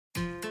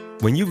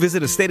When you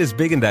visit a state as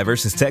big and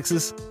diverse as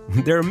Texas,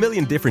 there are a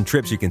million different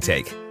trips you can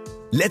take.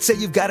 Let's say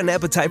you've got an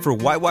appetite for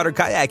whitewater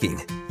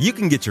kayaking. You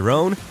can get your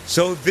own,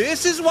 so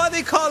this is why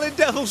they call it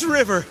Devil's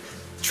River,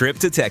 trip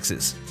to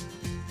Texas.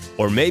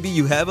 Or maybe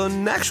you have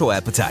an actual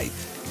appetite.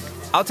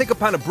 I'll take a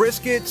pound of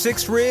brisket,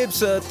 6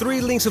 ribs,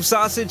 3 links of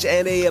sausage,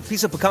 and a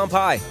piece of pecan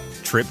pie.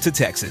 Trip to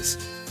Texas.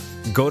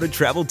 Go to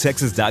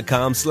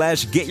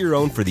TravelTexas.com/get your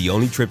own for the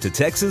only trip to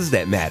Texas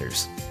that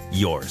matters.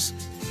 Yours.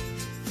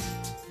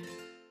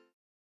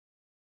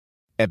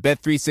 At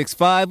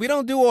Bet365, we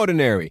don't do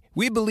ordinary.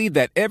 We believe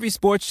that every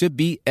sport should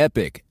be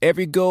epic.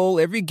 Every goal,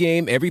 every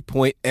game, every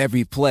point,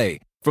 every play.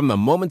 From the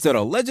moments that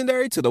are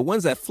legendary to the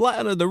ones that fly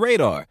under the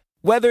radar.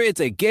 Whether it's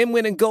a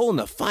game-winning goal in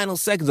the final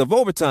seconds of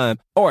overtime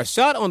or a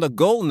shot on the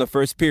goal in the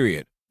first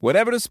period.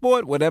 Whatever the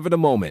sport, whatever the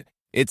moment.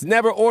 It's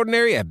never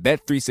ordinary at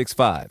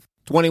Bet365.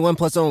 21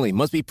 plus only.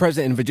 Must be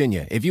present in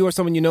Virginia. If you or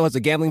someone you know has a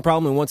gambling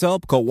problem and wants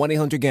help, call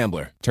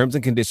 1-800-GAMBLER. Terms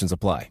and conditions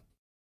apply.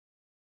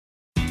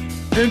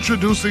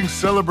 Introducing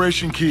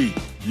Celebration Key,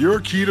 your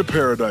key to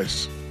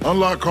paradise.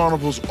 Unlock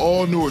Carnival's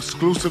all-new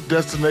exclusive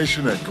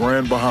destination at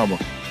Grand Bahama,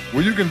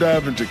 where you can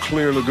dive into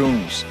clear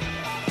lagoons,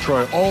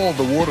 try all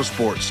the water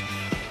sports,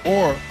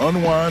 or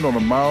unwind on a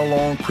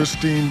mile-long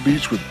pristine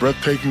beach with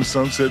breathtaking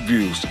sunset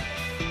views.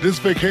 This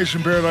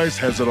vacation paradise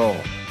has it all.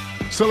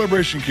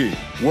 Celebration Key,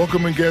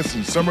 welcoming guests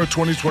in summer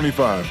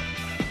 2025.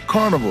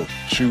 Carnival,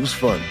 choose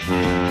fun.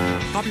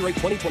 Copyright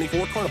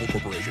 2024 Carnival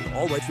Corporation,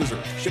 all rights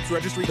reserved. Ships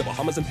registry the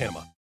Bahamas and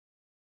Panama.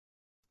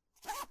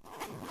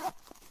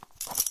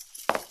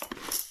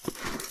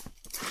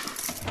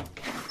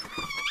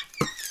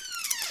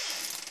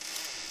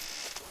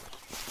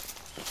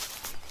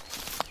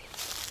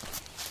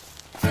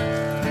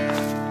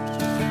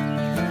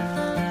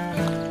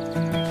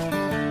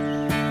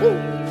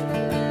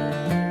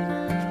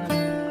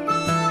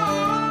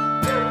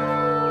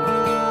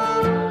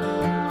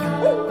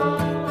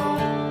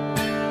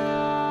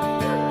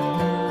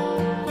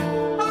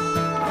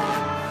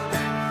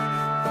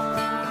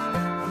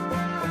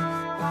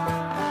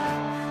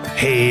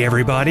 Hey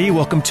everybody,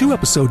 welcome to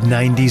episode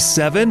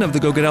 97 of the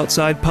Go Get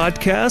Outside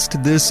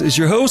podcast. This is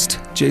your host,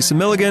 Jason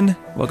Milligan.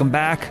 Welcome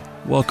back.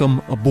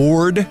 Welcome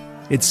aboard.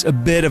 It's a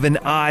bit of an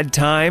odd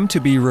time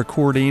to be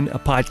recording a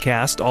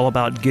podcast all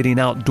about getting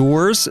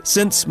outdoors,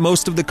 since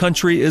most of the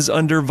country is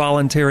under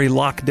voluntary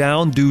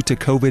lockdown due to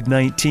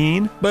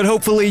COVID-19. But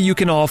hopefully you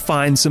can all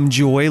find some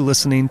joy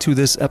listening to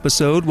this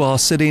episode while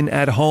sitting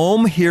at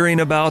home, hearing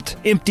about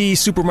empty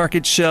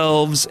supermarket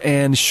shelves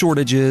and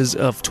shortages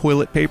of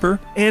toilet paper.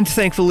 And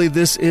thankfully,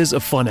 this is a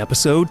fun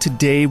episode.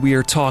 Today we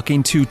are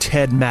talking to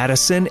Ted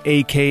Madison,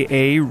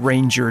 aka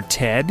Ranger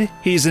Ted.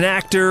 He's an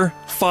actor,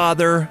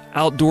 father,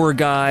 outdoor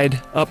guide,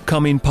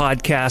 upcoming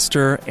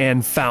podcaster,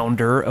 and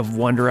founder of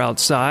Wonder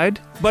Outside.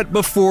 But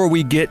before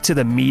we get to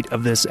the meat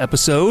of this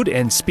episode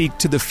and speak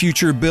to the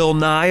future Bill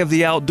Nye of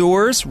the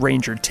outdoors,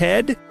 Ranger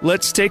Ted,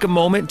 let's take a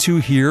moment to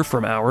hear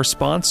from our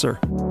sponsor.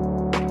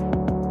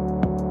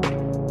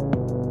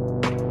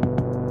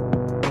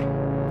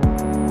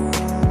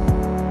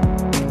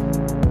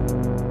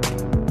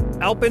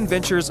 Alpine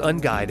Ventures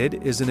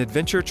Unguided is an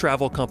adventure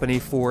travel company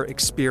for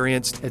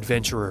experienced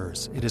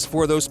adventurers. It is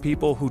for those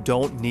people who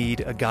don't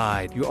need a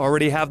guide. You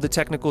already have the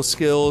technical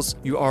skills,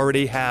 you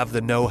already have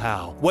the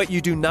know-how. What you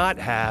do not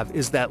have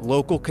is that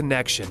local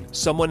connection,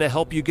 someone to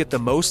help you get the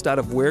most out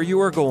of where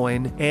you are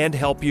going and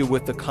help you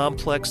with the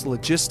complex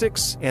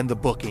logistics and the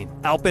booking.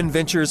 Alpine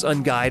Ventures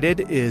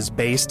Unguided is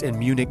based in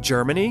Munich,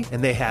 Germany,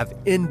 and they have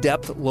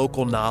in-depth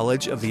local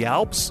knowledge of the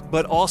Alps,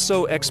 but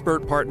also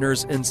expert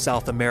partners in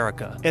South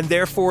America. And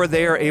therefore,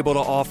 they are able to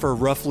offer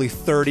roughly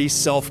 30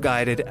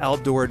 self-guided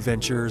outdoor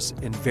adventures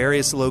in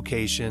various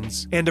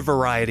locations and a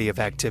variety of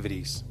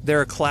activities.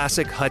 There are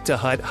classic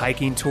hut-to-hut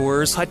hiking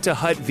tours,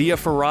 hut-to-hut via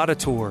ferrata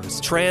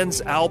tours,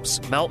 Trans-Alps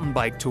mountain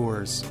bike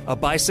tours, a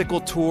bicycle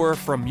tour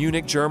from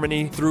Munich,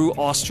 Germany through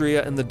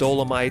Austria and the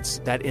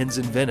Dolomites that ends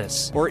in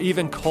Venice, or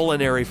even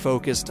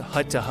culinary-focused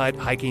hut-to-hut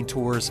hiking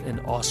tours in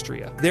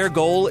Austria. Their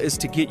goal is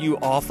to get you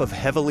off of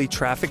heavily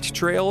trafficked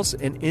trails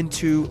and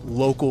into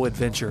local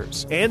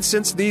adventures. And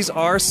since these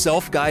are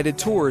self-guided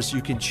tours,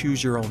 you can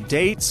choose your own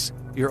dates,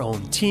 your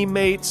own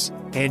teammates,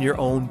 and your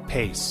own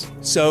pace.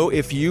 So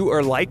if you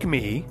are like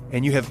me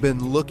and you have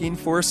been looking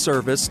for a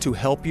service to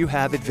help you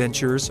have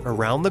adventures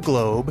around the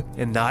globe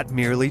and not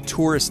merely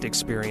tourist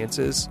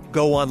experiences,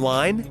 go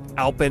online,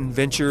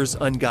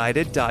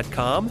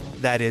 alpenventuresunguided.com.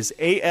 That is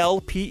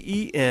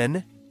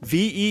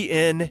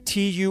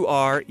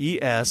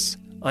ALPENVENTURES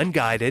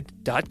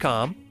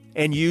unguided.com.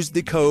 And use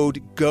the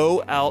code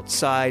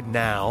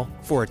GOOUTSIDENOW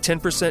for a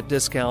 10%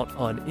 discount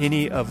on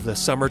any of the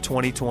summer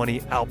 2020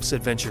 Alps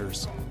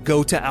adventures.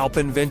 Go to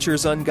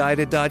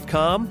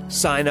alpenventuresunguided.com,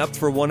 sign up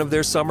for one of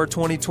their summer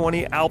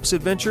 2020 Alps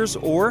adventures,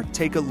 or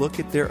take a look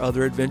at their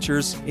other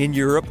adventures in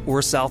Europe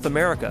or South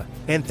America.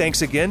 And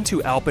thanks again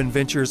to Alpine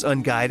Ventures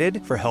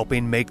Unguided for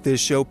helping make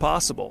this show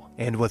possible.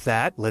 And with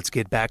that, let's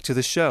get back to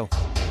the show.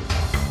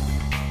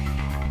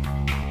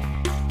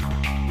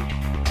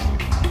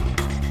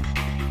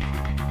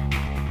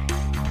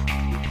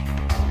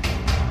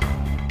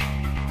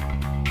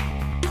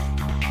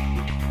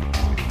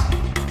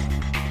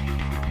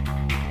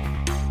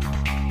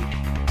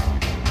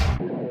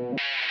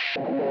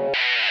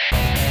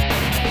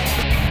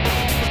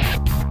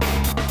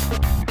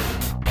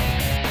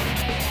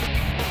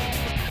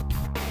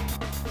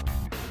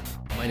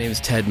 name is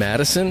Ted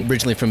Madison,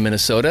 originally from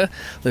Minnesota.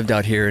 Lived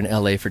out here in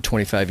LA for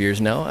 25 years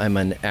now. I'm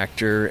an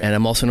actor, and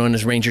I'm also known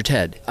as Ranger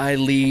Ted. I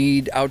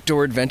lead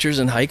outdoor adventures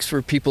and hikes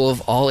for people of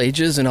all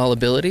ages and all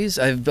abilities.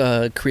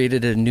 I've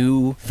created a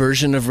new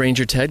version of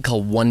Ranger Ted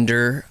called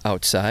Wonder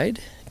Outside.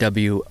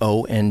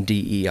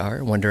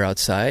 WONDER, Wonder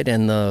Outside.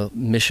 And the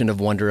mission of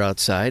Wonder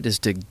Outside is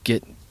to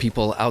get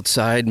people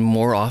outside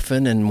more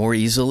often and more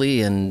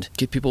easily and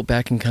get people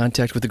back in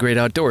contact with the great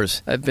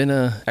outdoors. I've been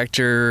an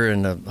actor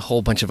and a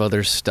whole bunch of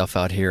other stuff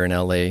out here in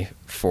LA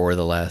for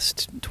the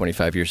last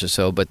 25 years or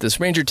so, but this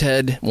Ranger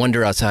Ted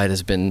Wonder Outside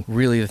has been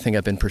really the thing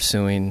I've been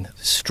pursuing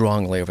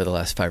strongly over the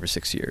last 5 or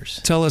 6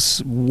 years. Tell us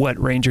what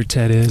Ranger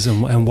Ted is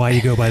and why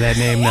you go by that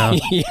name now.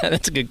 Yeah,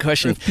 that's a good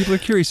question. If people are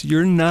curious,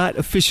 you're not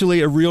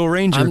officially a real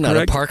ranger, I'm not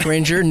correct? a park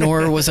ranger,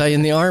 nor was I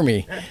in the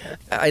Army.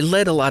 I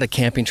led a lot of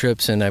camping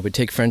trips, and I would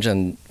take friends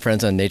on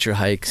nature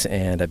hikes,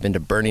 and I've been to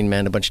Burning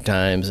Man a bunch of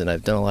times, and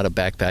I've done a lot of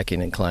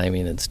backpacking and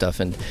climbing and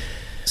stuff. And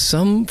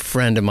some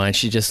friend of mine,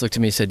 she just looked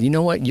at me and said, "You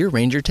know what? You're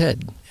Ranger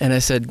Ted." And I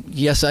said,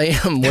 "Yes, I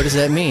am. What does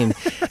that mean?"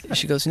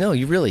 She goes, "No,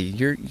 you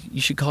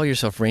should call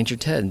yourself Ranger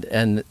Ted."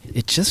 And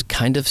it just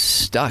kind of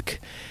stuck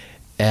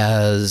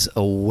as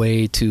a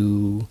way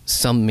to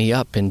sum me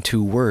up in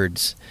 2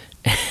 words.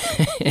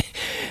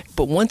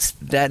 But once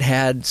that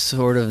had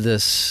sort of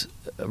this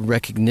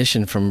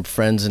recognition from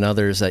friends and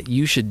others that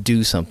you should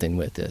do something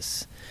with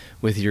this,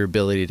 with your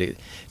ability to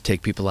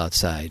take people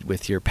outside,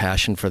 with your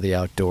passion for the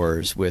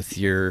outdoors, with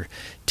your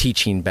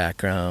teaching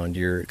background,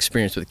 your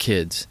experience with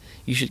kids,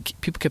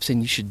 people kept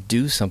saying you should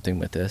do something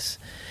with this.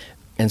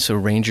 And so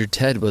Ranger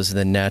Ted was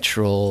the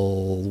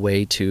natural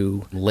way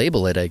to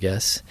label it, I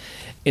guess.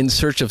 In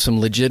search of some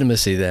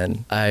legitimacy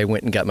then, I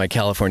went and got my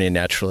California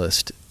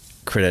Naturalist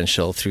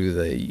credential through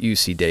the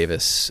UC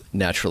Davis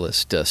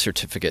Naturalist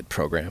Certificate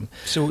Program.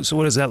 So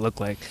what does that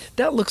look like?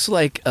 That looks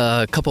like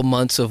a couple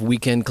months of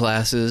weekend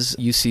classes,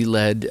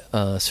 UC-led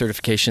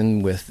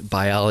certification with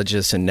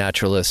biologists and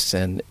naturalists,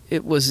 and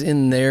it was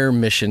in their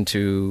mission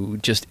to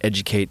just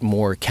educate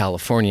more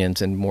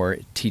Californians and more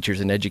teachers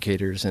and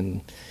educators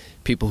and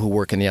people who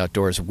work in the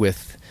outdoors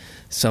with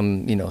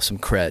some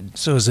cred.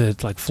 So is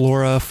it like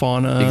flora,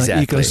 fauna,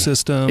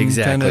 ecosystem,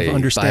 kind of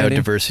understanding?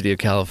 Biodiversity of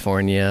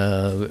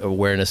California,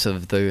 awareness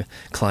of the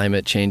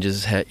climate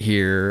changes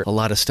here, a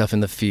lot of stuff in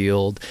the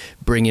field,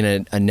 bringing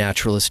a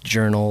naturalist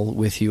journal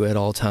with you at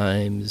all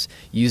times,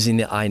 using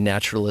the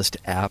iNaturalist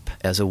app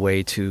as a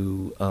way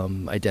to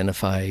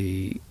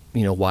identify,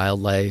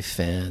 wildlife.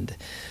 And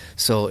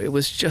so it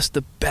was just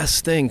the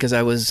best thing because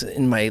I was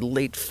in my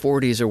late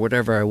 40s or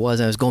whatever I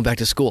was going back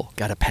to school.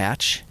 Got a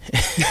patch.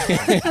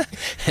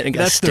 And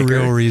That's the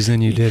real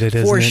reason you did it,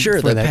 isn't it? For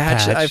sure. The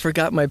patch. I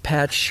forgot my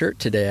patch shirt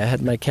today. I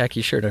had my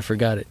khaki shirt. I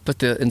forgot it. But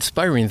the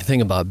inspiring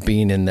thing about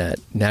being in that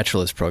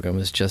naturalist program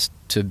is just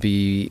to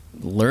be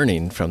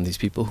learning from these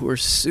people who are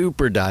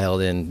super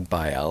dialed in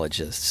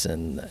biologists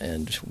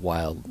and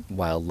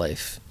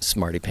wildlife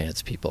smarty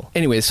pants people.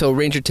 Anyway, so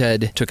Ranger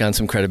Ted took on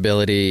some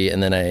credibility,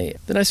 and then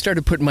I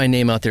started putting my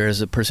name out there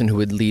as a person who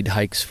would lead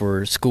hikes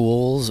for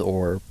schools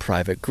or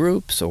private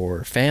groups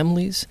or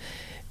families.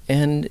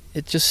 And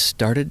it just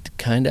started to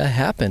kind of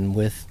happen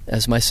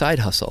as my side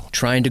hustle,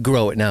 trying to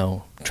grow it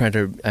now.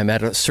 I'm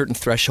at a certain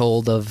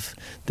threshold of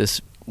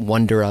this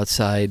Wonder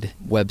Outside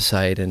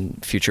website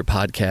and future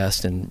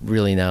podcast, and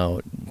really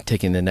now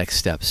taking the next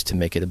steps to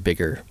make it a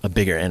bigger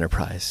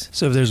enterprise.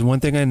 So if there's one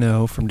thing I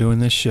know from doing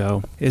this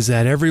show is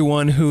that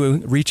everyone who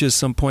reaches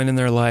some point in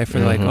their life are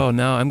like, oh,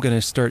 now I'm going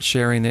to start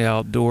sharing the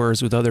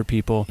outdoors with other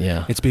people.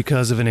 Yeah. It's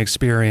because of an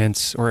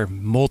experience or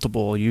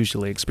multiple,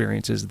 usually,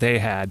 experiences they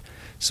had.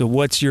 So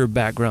what's your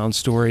background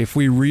story? If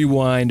we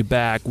rewind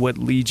back, what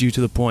leads you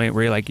to the point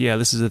where you're like, yeah,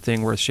 this is a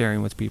thing worth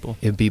sharing with people?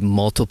 It'd be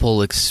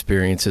multiple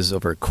experiences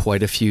over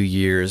quite a few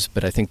years,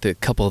 but I think the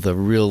couple of the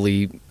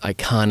really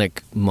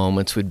iconic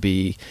moments would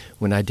be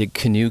when I did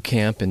canoe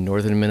camp in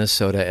northern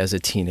Minnesota as a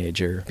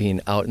teenager, being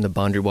out in the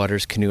Boundary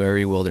Waters Canoe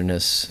Area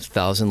Wilderness,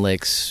 1,000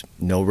 lakes,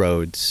 no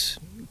roads,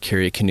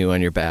 carry a canoe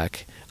on your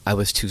back. I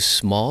was too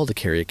small to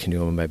carry a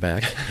canoe on my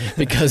back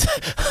because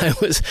I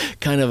was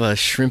kind of a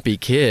shrimpy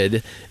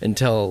kid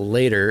until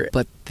later.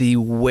 But the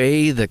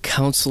way the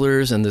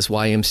counselors in this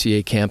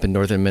YMCA camp in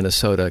northern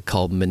Minnesota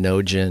called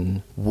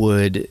Minojin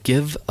would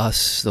give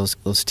us,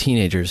 those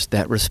teenagers,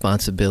 that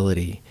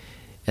responsibility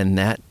and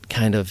that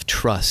kind of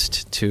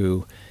trust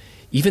to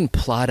even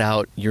plot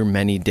out your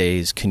many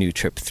days canoe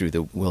trip through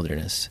the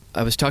wilderness.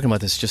 I was talking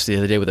about this just the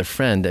other day with a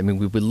friend. I mean,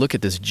 we would look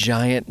at this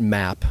giant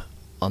map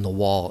on the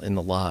wall in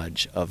the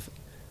lodge of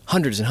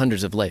hundreds and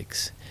hundreds of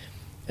lakes.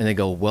 And they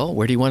go, well,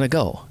 where do you want to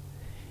go?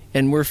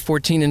 And we're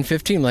 14 and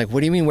 15, like,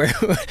 what do you mean where?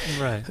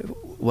 Right.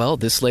 Well,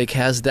 this lake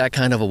has that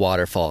kind of a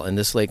waterfall, and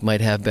this lake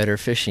might have better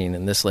fishing,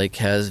 and this lake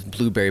has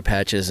blueberry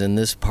patches in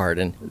this part.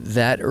 And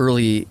that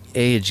early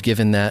age,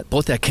 given that,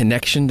 both that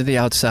connection to the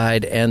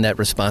outside and that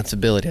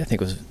responsibility, I think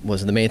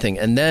was the main thing.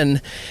 And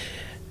then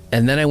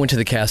I went to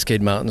the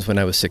Cascade Mountains when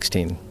I was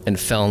 16 and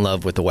fell in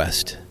love with the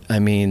West. I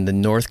mean, the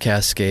North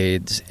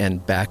Cascades and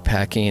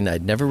backpacking.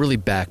 I'd never really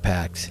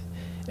backpacked,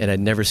 and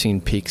I'd never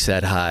seen peaks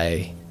that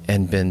high.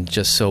 and been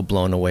just so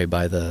blown away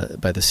by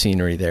the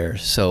scenery there.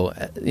 So,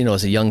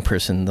 as a young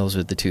person, those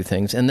are the two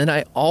things. And then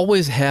I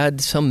always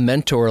had some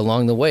mentor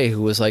along the way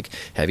who was like,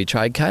 have you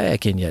tried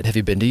kayaking yet? Have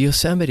you been to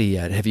Yosemite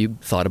yet? Have you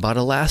thought about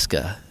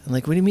Alaska? I'm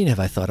like, what do you mean have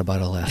I thought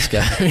about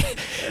Alaska?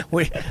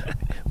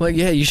 Well,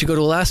 yeah, you should go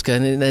to Alaska.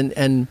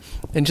 And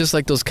just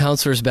like those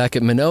counselors back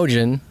at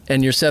Minogen,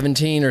 and you're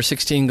 17 or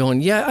 16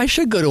 going, yeah, I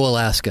should go to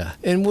Alaska.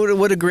 And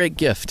what a great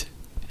gift,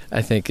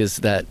 I think, is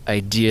that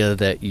idea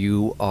that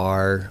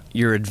you're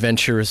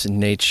adventurous in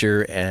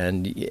nature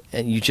and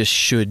you just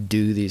should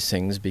do these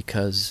things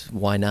because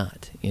why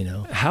not,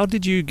 How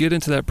did you get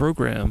into that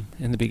program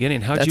in the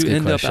beginning? How did you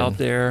end up out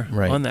there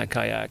on that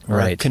kayak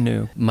or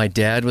canoe? My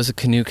dad was a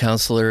canoe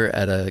counselor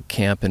at a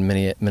camp in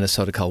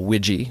Minnesota called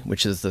Widgie,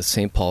 which is the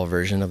St. Paul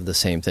version of the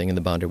same thing in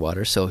the Boundary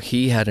Waters. So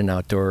he had an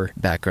outdoor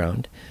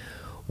background.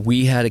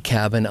 We had a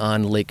cabin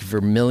on Lake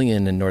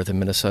Vermilion in northern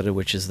Minnesota,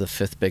 which is the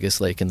 5th biggest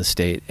lake in the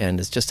state, and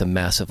it's just a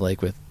massive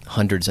lake with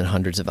hundreds and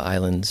hundreds of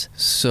islands.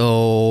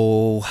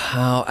 So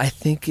I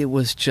think it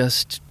was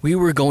just, we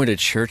were going to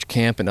church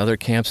camp and other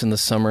camps in the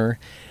summer,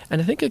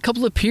 and I think a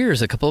couple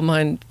of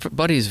my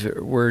buddies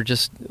were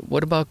just,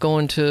 what about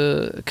going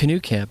to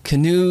canoe camp?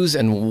 Canoes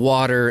and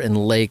water and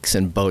lakes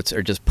and boats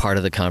are just part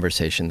of the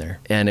conversation there.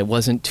 And it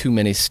wasn't too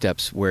many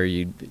steps where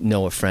you'd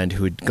know a friend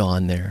who had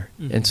gone there.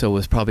 Mm-hmm. And so it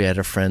was probably at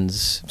a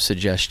friend's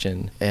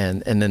suggestion.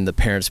 And then the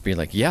parents being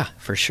like, yeah,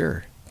 for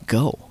sure,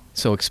 go.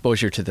 So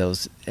exposure to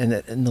those, and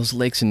those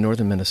lakes in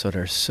northern Minnesota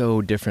are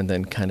so different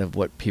than kind of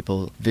what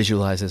people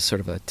visualize as sort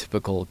of a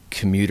typical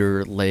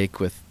commuter lake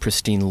with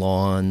pristine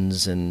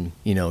lawns and,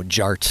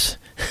 jarts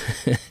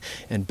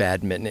and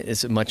badminton.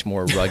 It's a much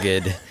more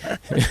rugged,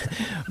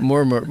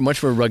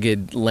 much more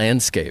rugged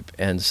landscape.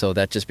 And so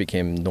that just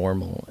became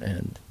normal.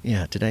 And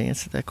yeah, did I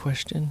answer that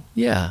question?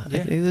 Yeah.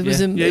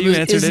 You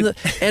answered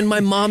it. And my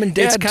mom and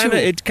dad too.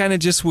 It kind of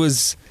just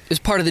was... It's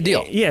part of the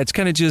deal. Yeah, it's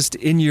kind of just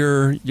in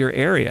your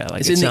area.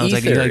 Like, it sounds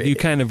like you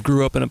kind of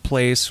grew up in a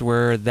place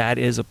where that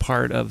is a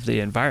part of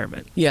the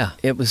environment. Yeah,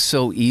 it was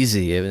so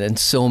easy, and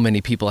so many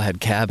people had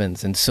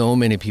cabins, and so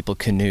many people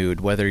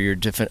canoed, whether you're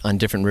on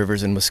different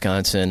rivers in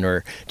Wisconsin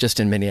or just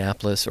in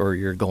Minneapolis or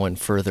you're going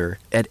further.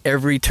 At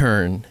every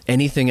turn,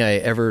 anything I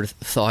ever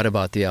thought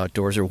about the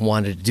outdoors or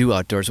wanted to do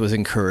outdoors was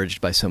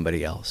encouraged by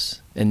somebody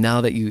else. And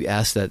now that you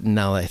ask that,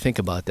 now that I think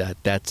about that,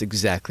 that's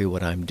exactly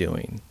what I'm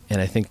doing.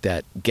 And I think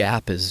that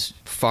gap is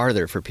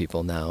farther for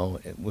people now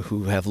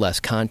who have less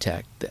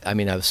contact. I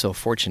mean, I was so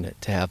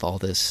fortunate to have all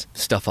this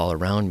stuff all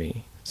around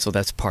me. So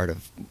that's part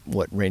of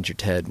what Ranger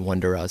Ted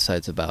Wander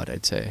Outside's about,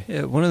 I'd say.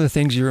 Yeah, one of the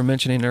things you were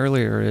mentioning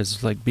earlier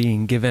is like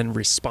being given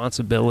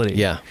responsibility.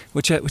 Yeah.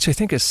 Which I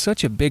think is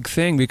such a big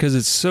thing, because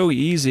it's so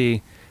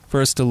easy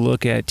for us to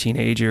look at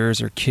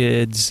teenagers or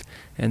kids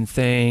and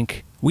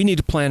think, we need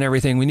to plan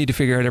everything. We need to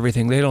figure out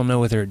everything. They don't know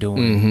what they're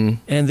doing. Mm-hmm.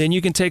 And then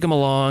you can take them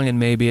along and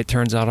maybe it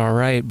turns out all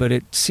right. But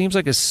it seems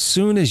like as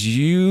soon as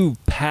you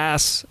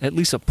pass at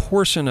least a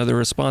portion of the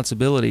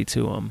responsibility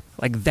to them,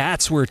 like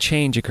that's where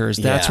change occurs.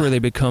 That's where they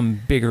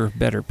become bigger,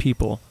 better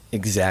people.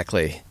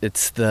 Exactly.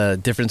 It's the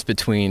difference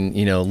between,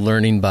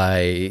 learning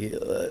by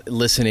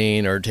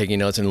listening or taking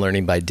notes and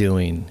learning by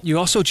doing. You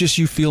also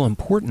you feel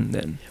important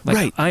then. Like,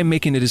 right. I'm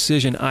making a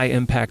decision. I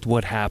impact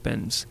what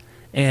happens.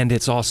 And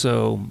it's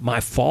also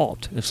my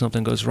fault if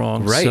something goes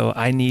wrong. Right. So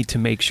I need to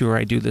make sure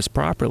I do this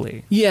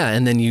properly. Yeah,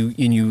 and then you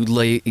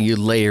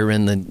layer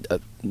in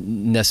the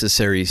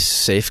necessary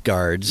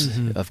safeguards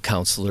of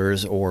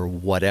counselors or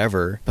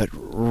whatever. But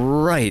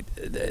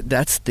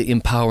that's the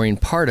empowering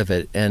part of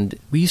it. And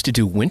we used to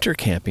do winter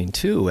camping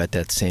too at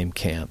that same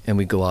camp. And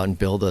we go out and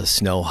build a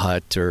snow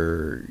hut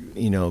or,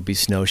 be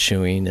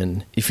snowshoeing.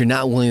 And if you're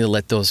not willing to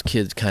let those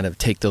kids kind of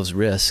take those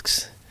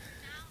risks,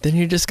 then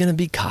you're just going to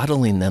be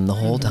coddling them the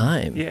whole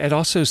time. Yeah, it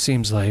also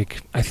seems like,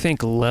 I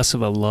think less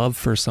of a love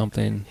for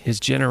something is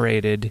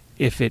generated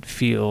if it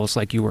feels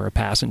like you were a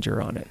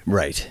passenger on it.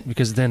 Right.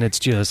 Because then it's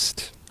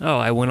just,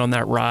 I went on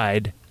that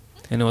ride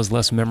and it was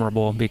less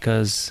memorable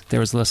because there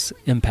was less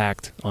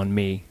impact on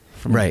me.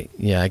 Right.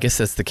 Yeah, I guess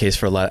that's the case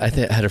for a lot. I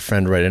had a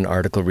friend write an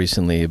article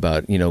recently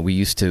about, we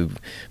used to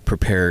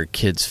prepare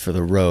kids for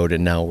the road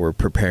and now we're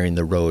preparing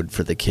the road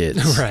for the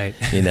kids. Right.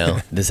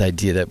 This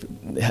idea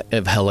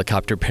of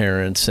helicopter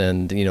parents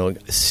and,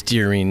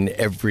 steering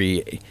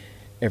every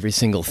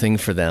single thing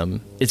for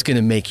them. It's going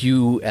to make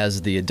you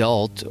as the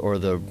adult or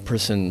the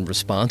person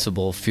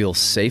responsible feel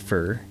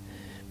safer,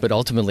 but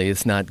ultimately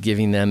it's not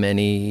giving them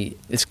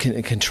it's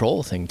a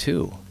control thing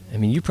too. I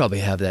mean, you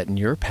probably have that in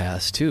your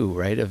past too,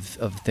 right? Of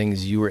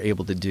things you were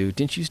able to do.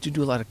 Didn't you used to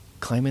do a lot of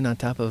climbing on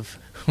top of...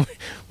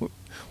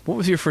 What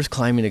was your first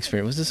climbing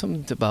experience? Was there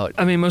something about...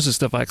 I mean, most of the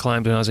stuff I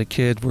climbed when I was a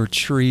kid were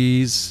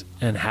trees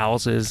and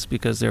houses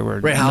because there were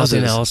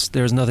nothing else.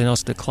 There was nothing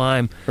else to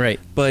climb. Right.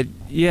 But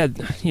yeah,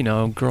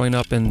 growing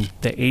up in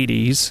the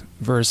 80s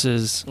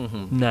versus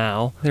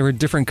now, there were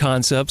different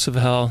concepts of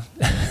how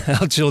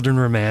children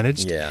were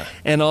managed. Yeah.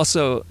 And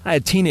also, I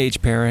had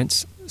teenage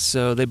parents,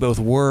 so they both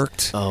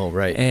worked. Oh,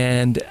 right.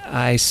 And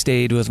I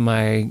stayed with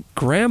my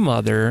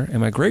grandmother and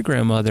my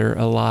great-grandmother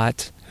a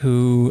lot,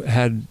 who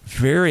had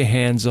very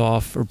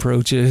hands-off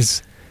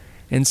approaches.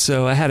 And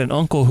so I had an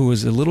uncle who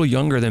was a little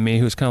younger than me,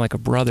 who was kind of like a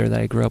brother that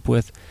I grew up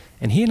with.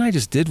 And he and I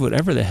just did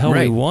whatever the hell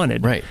we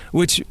wanted. Right.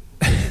 Which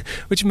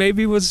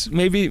maybe we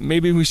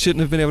shouldn't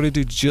have been able to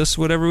do just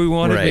whatever we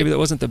wanted. Right. Maybe that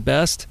wasn't the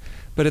best.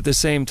 But at the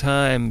same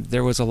time,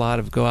 there was a lot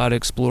of go out,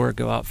 explore,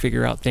 go out,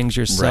 figure out things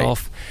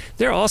yourself. Right.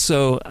 There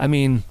also, I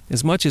mean,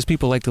 as much as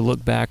people like to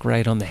look back,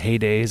 right, on the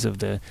heydays of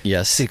the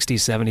 60s,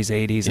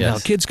 70s, 80s, and how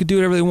kids could do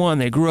whatever they want,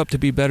 they grew up to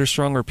be better,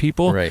 stronger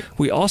people. Right.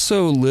 We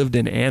also lived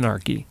in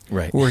anarchy.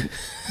 Right.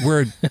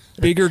 Where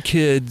bigger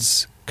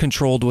kids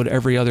controlled what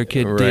every other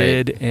kid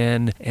did,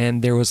 and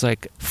there was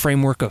like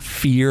framework of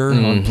fear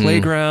on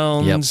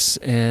playgrounds,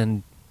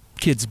 and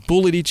kids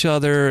bullied each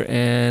other,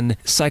 and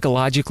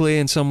psychologically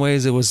in some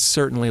ways it was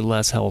certainly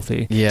less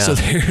healthy. Yeah. So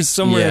there's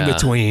somewhere in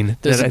between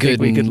that I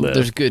think we could live.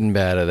 There's good and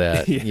bad of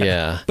that.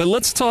 Yeah. But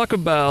let's talk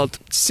about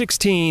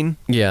 16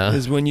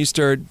 is when you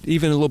start,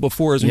 even a little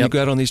before, is when you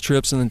go out on these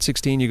trips, and then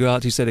 16 you go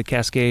out, you said, at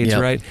Cascades,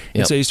 right?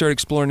 And so you start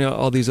exploring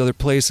all these other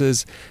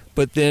places.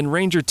 But then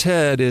Ranger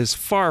Ted is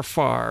far,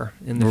 far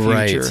in the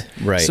future.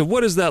 Right. So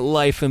what does that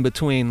life in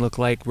between look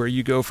like, where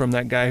you go from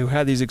that guy who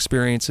had these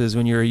experiences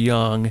when you were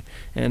young,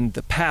 and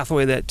the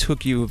pathway that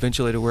took you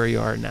eventually to where you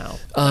are now?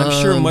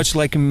 I'm sure much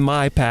like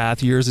my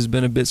path, yours has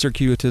been a bit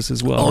circuitous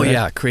as well. Oh, right?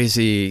 yeah,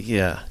 crazy,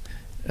 yeah.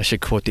 I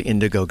should quote the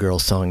Indigo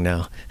Girls song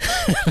now.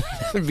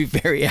 That would be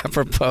very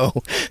apropos.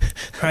 All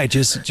right,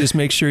 just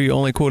make sure you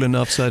only quote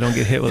enough so I don't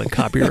get hit with a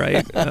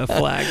copyright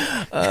flag.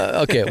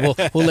 Okay,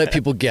 we'll let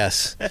people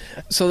guess.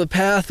 So the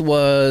path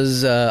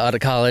was, out of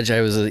college,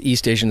 I was an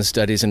East Asian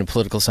Studies and a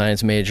political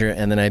science major,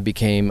 and then I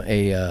became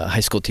a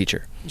high school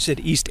teacher. You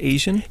said East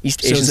Asian?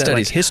 East Asian is that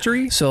Studies. Like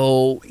history?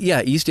 So,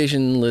 yeah, East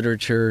Asian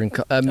literature, and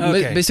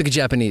basically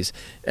Japanese.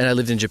 And I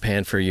lived in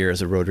Japan for a year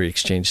as a Rotary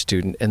Exchange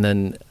student. And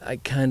then I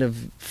kind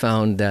of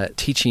found that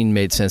teaching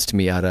made sense to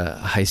me out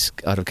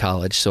of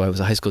college. So I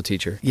was a high school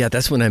teacher. Yeah,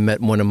 that's when I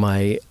met one of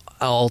my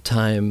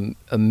all-time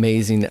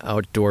amazing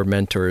outdoor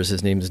mentors.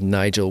 His name is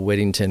Nigel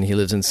Whittington. He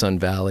lives in Sun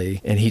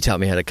Valley, and he taught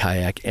me how to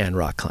kayak and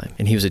rock climb.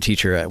 And he was a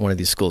teacher at one of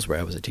these schools where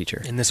I was a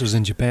teacher. And this was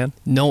in Japan?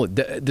 No,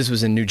 this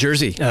was in New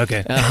Jersey.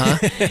 Okay.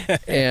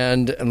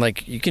 And I'm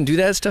like, you can do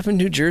that stuff in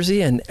New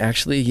Jersey? And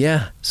actually,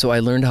 yeah. So I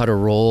learned how to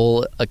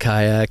roll a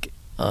kayak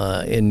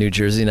in New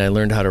Jersey, and I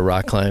learned how to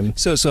rock climb.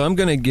 So I'm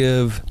going to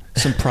give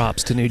some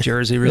props to New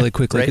Jersey really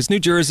quickly, because New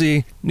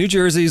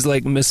Jersey's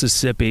like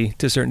Mississippi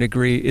to a certain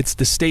degree. It's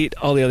the state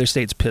all the other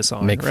states piss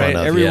on. Make fun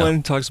of.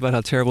 Everyone talks about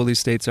how terrible these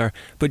states are,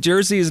 but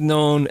Jersey is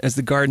known as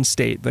the Garden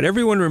State. But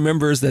everyone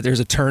remembers that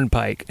there's a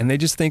turnpike, and they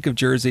just think of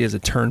Jersey as a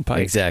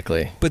turnpike.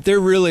 Exactly. But there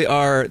really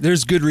are.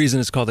 There's good reason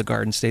it's called the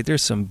Garden State.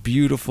 There's some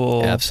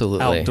beautiful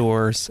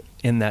outdoors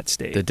in that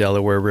state. The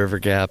Delaware River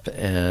Gap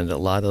and a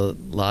lot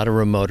of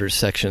remoter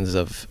sections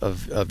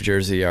of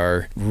Jersey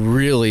are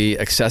really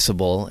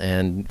accessible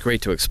and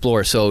great to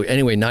explore. So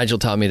anyway, Nigel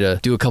taught me to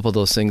do a couple of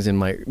those things in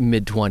my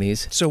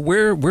mid-20s. So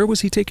where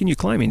was he taking you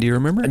climbing? Do you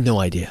remember? No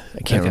idea.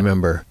 I can't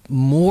remember.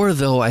 More,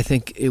 though, I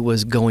think it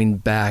was going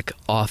back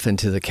off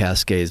into the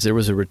Cascades. There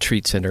was a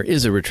retreat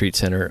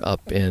center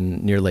up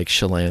near Lake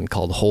Chelan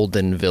called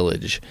Holden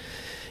Village.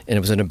 And it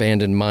was an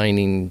abandoned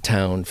mining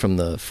town from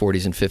the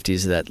 40s and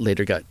 50s that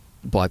later got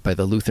bought by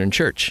the Lutheran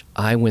Church.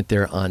 I went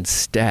there on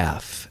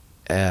staff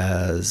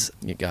as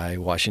a guy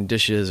washing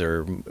dishes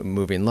or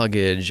moving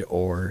luggage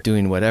or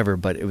doing whatever,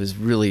 but it was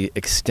really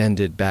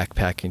extended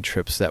backpacking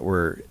trips that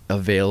were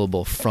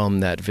available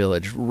from that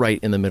village right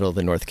in the middle of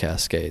the North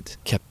Cascades.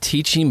 Kept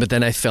teaching, but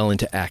then I fell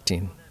into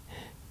acting.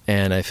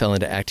 And I fell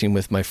into acting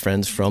with my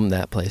friends from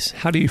that place.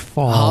 How do you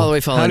fall? How do I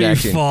fall into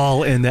acting?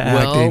 Fall into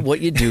acting? Well, what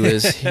you do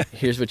is,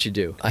 here's what you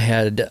do. I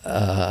had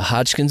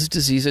Hodgkin's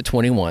disease at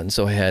 21,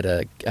 so I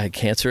had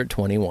cancer at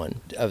 21.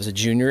 I was a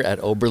junior at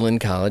Oberlin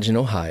College in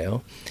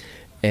Ohio,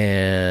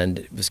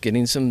 and was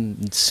getting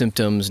some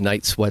symptoms,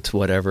 night sweats,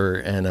 whatever,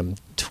 and I'm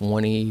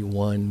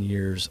 21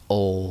 years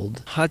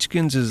old.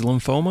 Hodgkin's is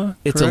lymphoma,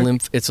 It's a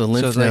lymph so it's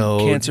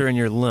node. Like cancer in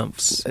your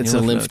lymphs. It's a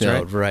lymph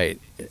node, right.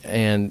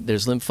 And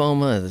there's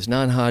lymphoma, there's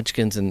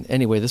non-Hodgkin's, and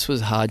anyway, this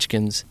was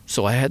Hodgkin's.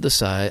 So I had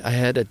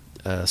a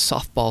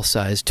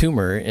softball-sized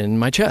tumor in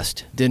my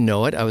chest. Didn't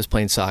know it. I was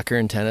playing soccer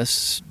and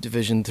tennis,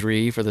 Division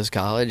III for this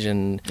college.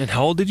 And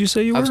how old did you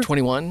say you were? I was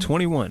 21.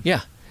 21.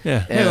 Yeah.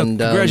 Yeah, and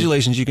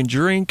congratulations! You can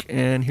drink,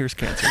 and here's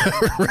cancer.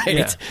 Right,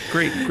 yeah.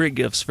 Great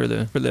gifts for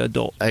the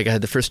adult. I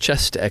had the first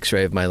chest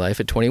X-ray of my life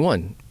at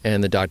 21,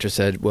 and the doctor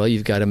said, "Well,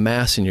 you've got a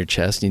mass in your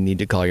chest. You need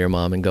to call your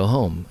mom and go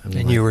home."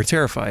 And you were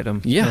terrified.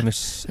 Yeah,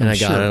 and I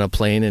got on a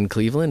plane in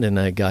Cleveland, and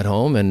I got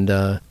home,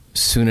 and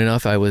soon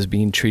enough, I was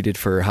being treated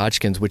for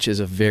Hodgkin's, which is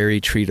a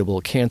very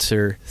treatable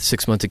cancer.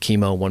 6 months of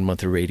chemo, 1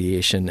 month of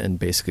radiation, and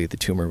basically the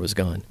tumor was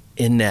gone.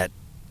 In that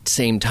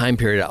same time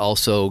period, I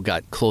also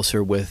got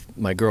closer with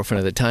my girlfriend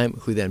at the time,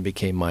 who then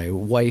became my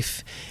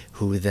wife,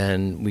 who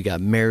then we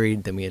got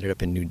married, then we ended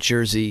up in New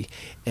Jersey,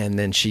 and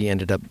then she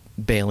ended up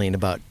bailing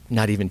about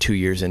not even 2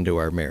 years into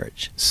our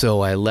marriage.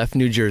 So I left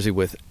New Jersey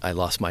I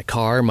lost my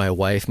car, my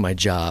wife, my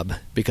job,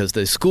 because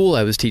the school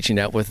I was teaching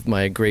at with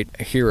my great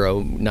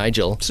hero,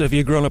 Nigel. So if you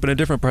had grown up in a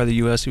different part of the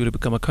U.S., you would have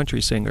become a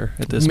country singer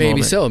at this Maybe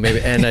moment. so,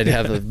 maybe. And I'd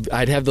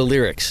have the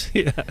lyrics.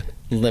 Yeah.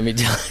 Let me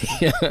tell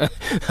you,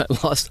 I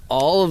lost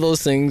all of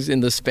those things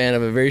in the span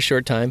of a very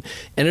short time.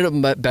 Ended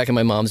up back in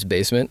my mom's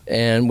basement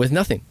and with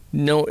nothing.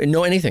 No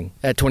anything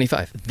at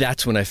 25.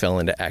 That's when I fell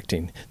into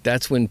acting.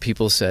 That's when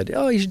people said,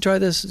 oh, you should try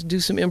this, do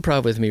some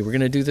improv with me. We're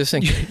going to do this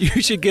thing.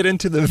 You should get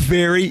into the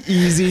very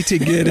easy to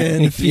get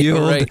in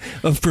field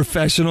of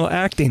professional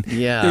acting.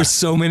 Yeah. There's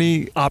so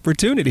many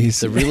opportunities.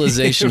 The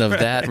realization of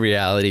that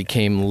reality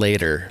came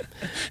later.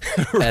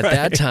 At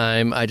that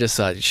time, I just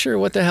thought, sure,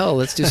 what the hell,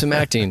 let's do some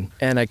acting.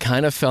 And I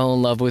kind of fell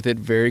in love with it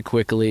very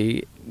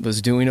quickly,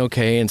 was doing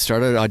okay, and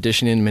started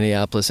auditioning in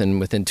Minneapolis. And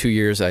within 2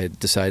 years, I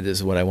decided this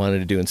is what I wanted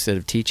to do instead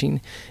of teaching,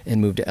 and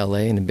moved to LA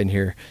and have been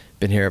here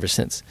ever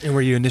since. And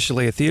were you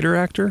initially a theater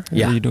actor?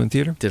 Yeah. Were you doing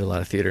theater? Did a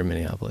lot of theater in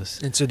Minneapolis.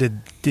 And so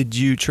did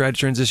you try to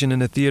transition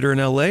into theater in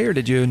LA, or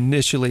did you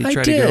initially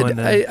try to go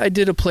into... I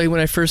did a play when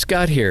I first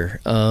got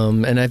here,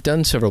 and I've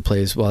done several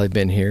plays while I've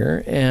been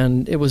here,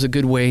 and it was a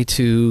good way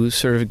to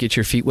sort of get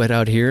your feet wet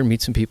out here and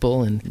meet some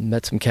people, and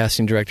met some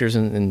casting directors,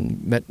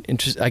 and met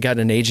I got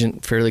an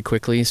agent fairly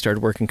quickly,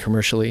 started working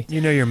commercially.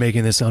 You know, you're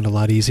making this sound a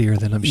lot easier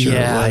than I'm sure it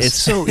was. It's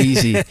so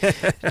easy.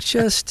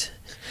 Just...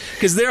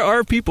 Because there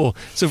are people.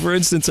 So, for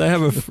instance, I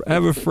have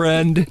a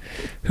friend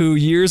who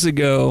years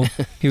ago,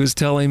 he was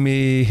telling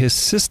me his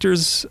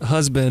sister's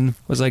husband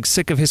was like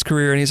sick of his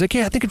career, and he's like,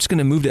 "Yeah, I think I'm just going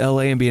to move to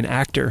LA and be an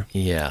actor."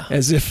 Yeah.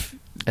 As if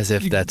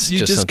that's you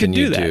just something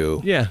you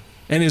do. Yeah.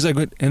 And he was like,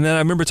 and then I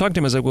remember talking to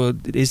him. I was like, "Well,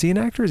 is he an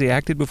actor? Has he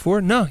acted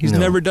before?" No, he's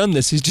never done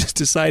this. He's just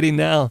deciding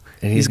now.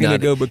 And he's going to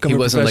go become a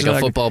professional actor. He wasn't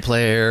like a football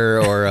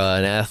player or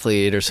an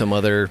athlete or some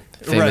other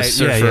famous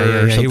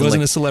surfer. Yeah. He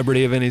wasn't a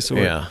celebrity of any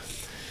sort. Yeah.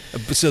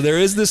 So there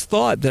is this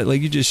thought that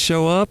like you just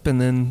show up, and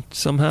then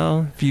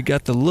somehow if you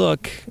got the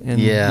look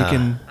and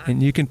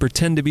you can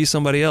pretend to be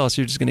somebody else,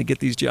 you're just going to get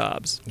these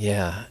jobs.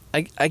 Yeah,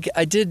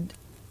 I did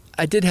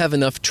have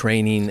enough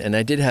training, and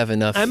I did have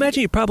enough. I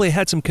imagine you probably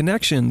had some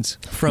connections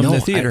from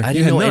the theater. I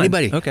didn't know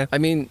anybody. Okay. I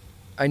mean,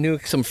 I knew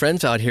some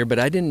friends out here, but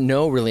I didn't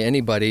know really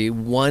anybody.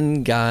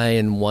 One guy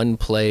in one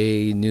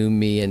play knew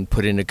me and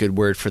put in a good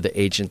word for the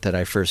agent that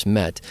I first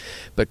met.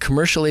 But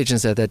commercial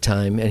agents at that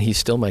time, and he's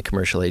still my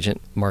commercial agent,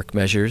 Mark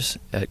Measures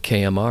at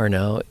KMR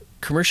now,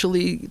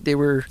 commercially, they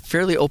were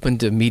fairly open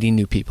to meeting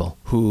new people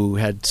who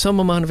had some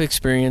amount of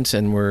experience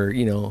and were,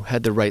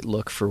 had the right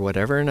look for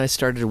whatever. And I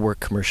started to work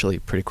commercially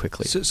pretty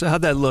quickly. So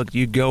how'd that look?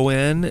 You go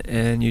in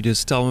and you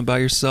just tell them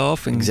about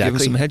yourself and give them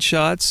some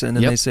headshots, and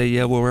then they say,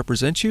 yeah, we'll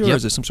represent you? Or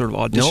is it some sort of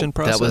audition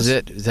process? That was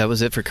it. That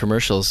was it for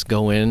commercials.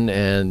 Go in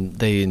and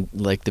they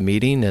liked the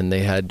meeting, and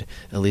they had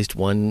at least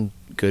one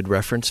good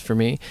reference for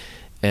me,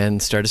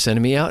 and started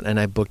sending me out, and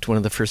I booked one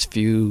of the first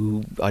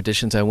few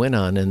auditions I went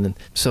on. And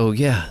so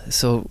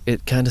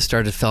it kind of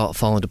started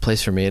fall into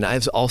place for me. And I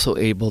was also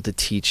able to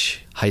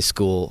teach high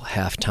school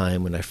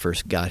half-time when I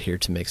first got here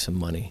to make some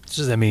money.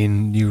 So does that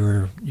mean you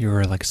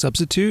were like a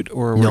substitute,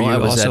 or were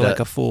you also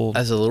like a full... I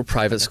was a little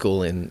private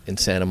school in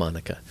Santa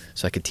Monica.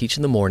 So I could teach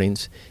in the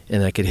mornings,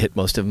 and I could hit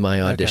most of my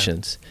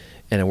auditions. Okay.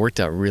 And it worked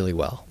out really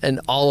well.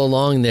 And all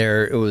along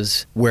there, it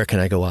was, where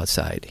can I go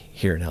outside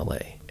here in LA?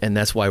 And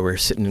that's why we're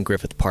sitting in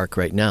Griffith Park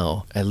right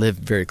now. I live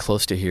very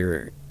close to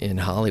here in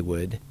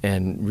Hollywood,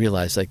 and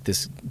realized like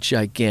this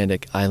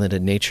gigantic island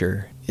of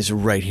nature is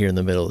right here in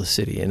the middle of the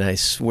city. And I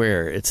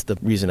swear it's the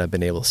reason I've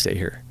been able to stay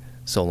here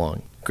so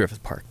long,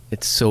 Griffith Park.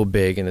 It's so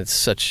big, and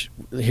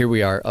here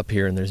we are up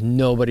here, and there's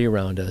nobody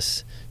around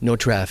us, no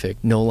traffic,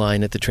 no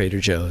line at the Trader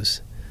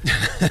Joe's.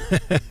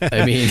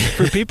 I mean,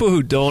 for people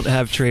who don't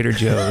have Trader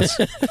Joe's,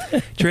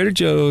 Trader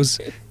Joe's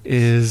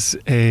is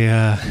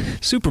a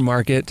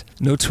supermarket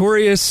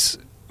notorious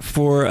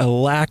for a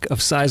lack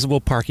of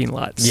sizable parking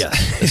lots.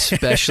 Yes,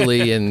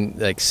 especially in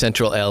like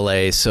central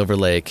LA, Silver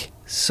Lake.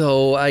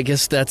 So I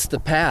guess that's the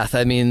path.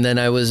 I mean, then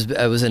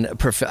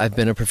I've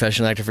been a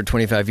professional actor for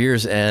 25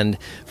 years, and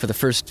for the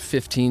first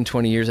 15,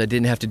 20 years, I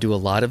didn't have to do a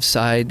lot of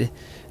side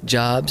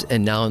jobs,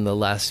 and now in the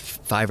last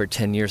 5 or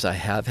 10 years, I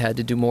have had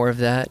to do more of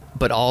that.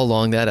 But all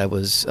along that, I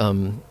was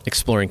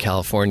exploring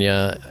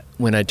California.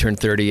 When I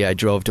turned 30, I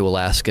drove to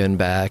Alaska and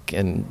back,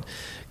 and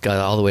got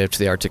all the way up to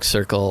the Arctic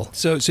Circle.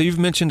 So you've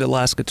mentioned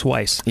Alaska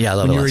twice. Yeah, I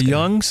love Alaska. When you were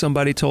young,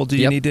 somebody told you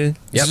you need to...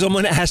 Yep.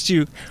 Someone asked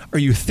you, are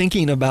you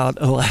thinking about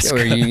Alaska?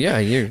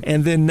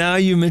 And then now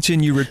you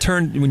mentioned you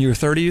returned when you were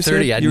 30, you said?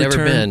 30, I'd never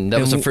been. That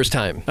was the first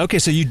time. Okay,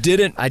 so you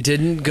didn't... I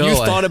didn't go. You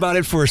thought about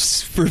it for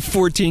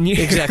 14 years.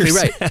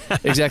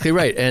 Exactly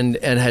right. And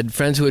had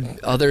friends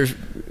other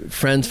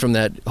friends from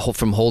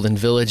Holden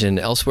Village and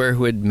elsewhere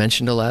who had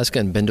mentioned Alaska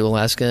and been to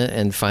Alaska,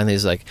 and finally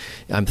it's like,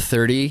 I'm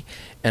 30,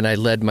 and I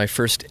led my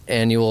first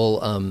annual,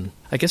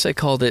 I guess I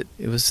called it,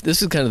 this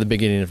is kind of the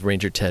beginning of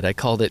Ranger Ted. I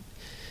called it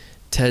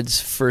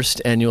Ted's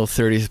first annual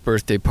 30th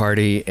birthday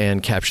party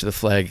and capture the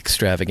flag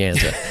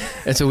extravaganza.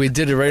 And so we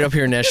did it right up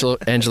here in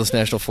Angeles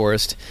National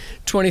Forest.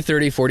 20,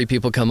 30, 40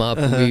 people come up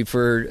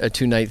for a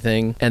 2-night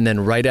thing. And then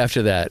right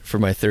after that, for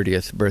my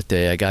 30th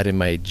birthday, I got in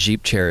my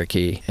Jeep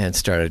Cherokee and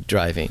started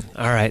driving.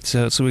 All right,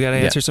 so we got to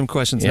answer some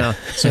questions now.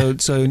 So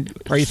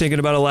are you thinking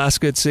about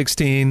Alaska at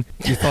 16?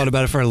 You thought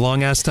about it for a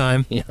long-ass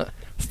time. Yeah.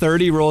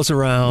 30 rolls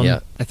around. Yeah.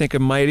 I think I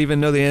might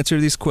even know the answer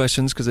to these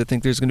questions because I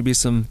think there's going to be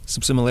some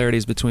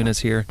similarities between us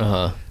here.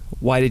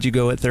 Why did you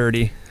go at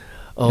 30?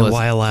 And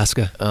why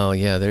Alaska? Oh,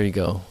 yeah, there you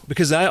go.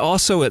 Because I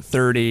also at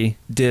 30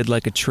 did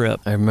like a trip.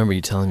 I remember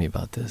you telling me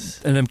about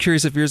this. And I'm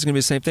curious if yours is going to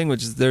be the same thing,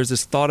 which is there's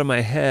this thought in my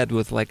head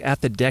with like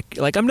at the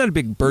like I'm not a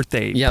big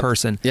birthday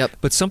person,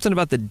 but something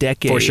about the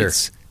decades For sure.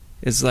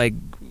 is like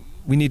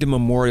we need to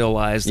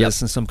memorialize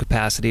this in some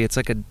capacity. It's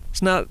like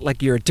it's not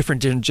like you're a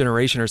different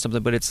generation or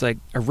something, but it's like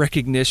a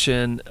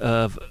recognition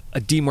of a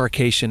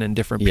demarcation in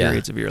different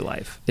periods of your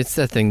life. It's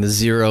that thing. The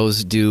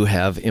zeros do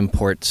have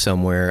import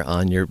somewhere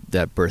on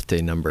that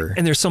birthday number.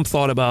 And there's some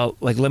thought about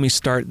like, let me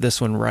start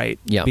this one right.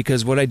 Yeah.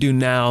 Because what I do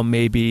now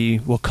maybe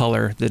will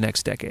color the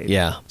next decade.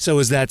 Yeah. So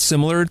is that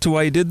similar to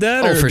why you did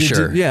that? Oh, for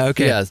sure. Yeah.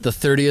 Okay. Yeah. The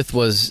 30th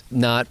was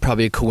not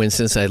probably a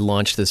coincidence. I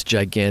launched this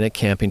gigantic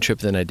camping trip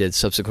that I did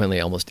subsequently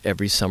almost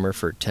every summer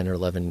for 10 or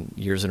 11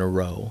 years in a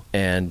row.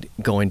 And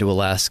going to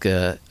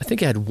Alaska, I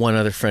think I had one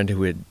other friend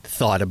who had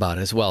thought about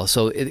it as well.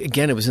 So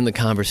it was in the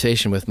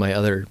conversation with my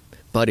other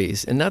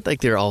buddies, and not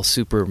like they're all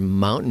super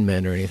mountain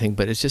men or anything,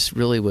 but it just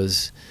really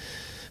was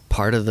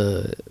part of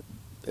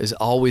is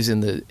always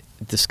in the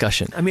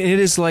discussion. I mean, it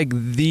is like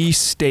the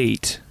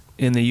state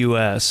in the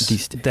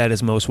U.S. that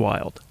is most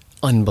wild.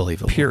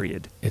 Unbelievable.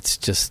 Period.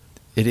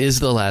 It is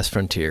the last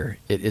frontier.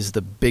 It is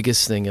the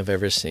biggest thing I've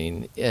ever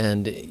seen.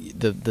 And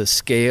the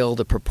scale,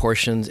 the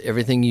proportions,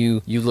 everything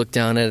you look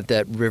down at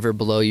that river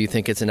below, you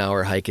think it's an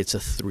hour hike, it's a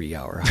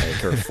 3-hour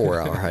hike or a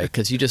 4-hour hike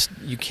because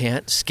you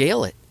can't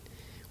scale it.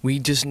 We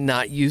just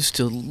not used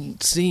to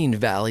seeing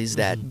valleys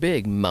that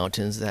big,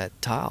 mountains that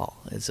tall.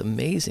 It's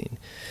amazing.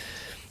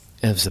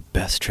 It was the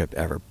best trip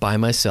ever by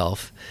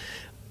myself.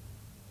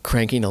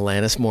 Cranking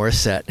Alanis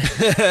Morissette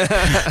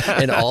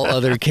and all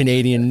other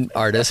Canadian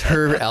artists.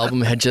 Her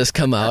album had just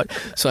come out,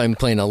 so I'm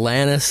playing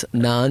Alanis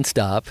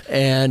nonstop,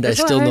 and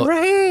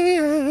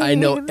I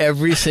know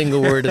every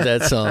single word of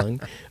that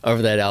song,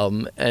 of that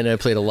album, and I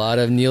played a lot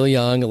of Neil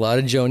Young, a lot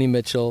of Joni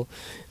Mitchell,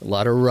 a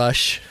lot of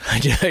Rush. I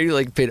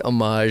paid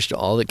homage to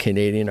all the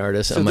Canadian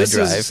artists on my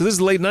drive. So this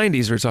is late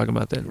 90s we're talking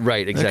about then?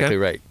 Right, exactly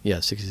right. Yeah,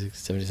 66,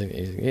 76,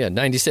 86,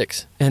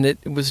 96. And it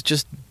was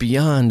just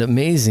beyond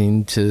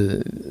amazing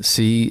to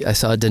see. I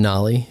saw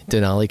Denali.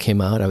 Denali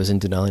came out. I was in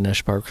Denali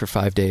National Park for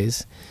 5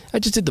 days. I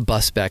just did the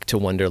bus back to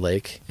Wonder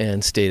Lake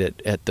and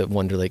stayed at the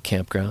Wonder Lake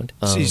campground.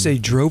 So you say you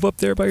drove up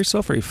there by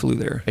yourself or you flew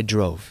there? I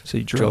drove. So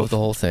you drove the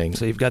whole thing.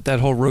 So you've got that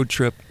whole road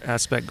trip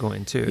aspect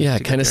going too. Yeah, I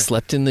kind of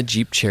slept in the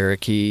Jeep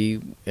Cherokee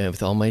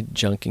with all my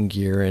junk and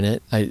gear in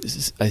it. I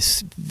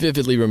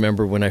vividly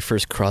remember when I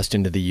first crossed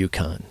into the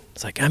Yukon.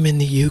 It's like, I'm in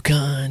the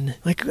Yukon.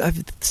 Like,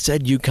 I've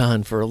said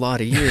Yukon for a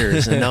lot of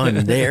years, and now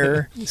I'm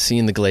there,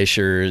 seeing the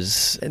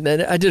glaciers. And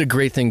then I did a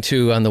great thing,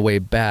 too, on the way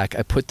back.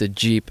 I put the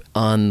Jeep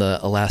on the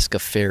Alaska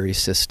ferry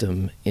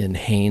system in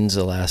Haines,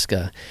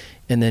 Alaska,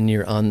 and then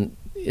you're on...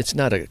 It's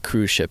not a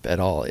cruise ship at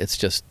all. It's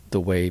just the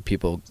way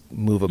people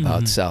move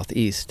about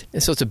southeast.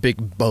 And so it's a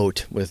big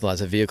boat with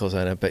lots of vehicles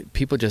on it, but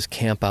people just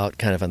camp out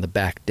kind of on the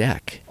back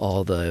deck.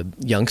 All the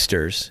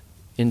youngsters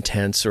in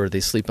tents, or they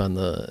sleep on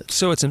the...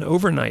 So it's an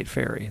overnight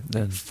ferry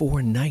then?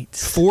 4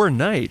 nights. 4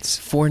 nights?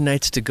 4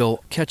 nights to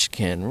go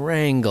Ketchikan,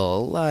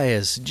 Wrangell,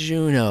 Elias,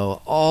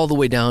 Juneau, all the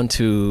way down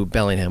to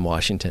Bellingham,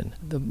 Washington.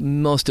 The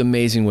most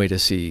amazing way to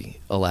see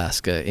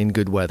Alaska, in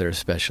good weather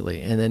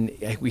especially. And then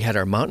we had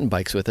our mountain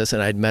bikes with us,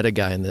 and I'd met a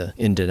guy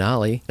in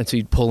Denali, and so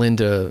you'd pull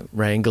into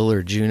Wrangell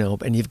or Juneau,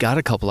 and you've got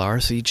a couple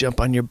hours, so you jump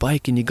on your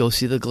bike and you go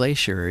see the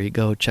glacier, or you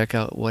go check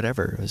out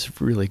whatever. It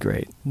was really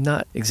great.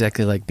 Not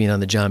exactly like being on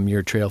the John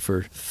Muir Trail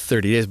for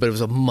 30 days, but it was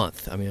a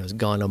month. I mean, I was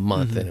gone a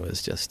month, and it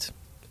was just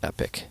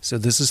epic. So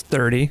this is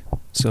 30.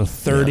 So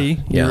 30,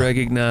 you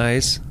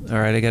recognize, all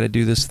right, I got to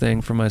do this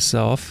thing for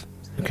myself.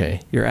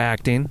 Okay. You're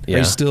acting. Yeah. Are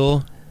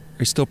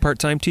you still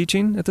part-time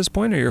teaching at this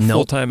point, or you're a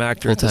full-time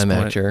actor at this point?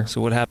 Full-time actor.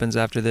 So what happens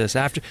after this?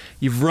 After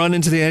you've run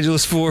into the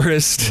Angeles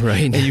Forest,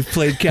 right, and you've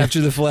played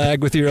Capture the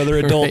Flag with your other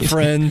adult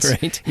friends,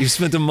 right. You've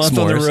spent a month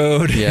on the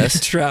road,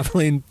 yes,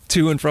 traveling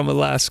to and from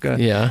Alaska,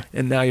 yeah,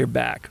 and now you're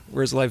back.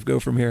 Where's life go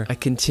from here? I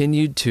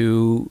continued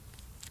to...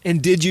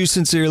 And did you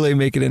sincerely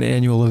make it an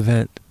annual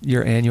event,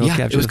 your annual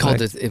Capture the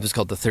Flag? It was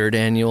called the 3rd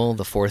annual,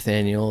 the 4th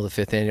annual, the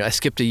 5th annual. I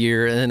skipped a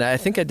year, and then I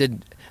think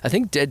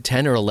did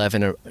 10 or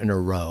 11 in a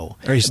row.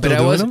 Are you still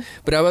doing them?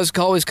 But I was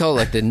always called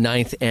like the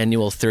 9th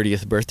annual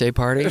 30th birthday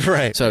party.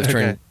 Right. So I was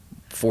turning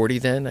 40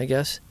 then, I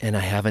guess. And I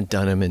haven't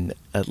done them in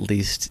at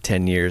least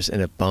 10 years,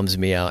 and it bums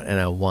me out, and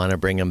I want to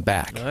bring them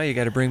back. Oh, you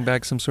got to bring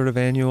back some sort of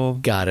annual...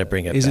 Got to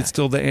bring it back. Is it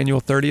still the annual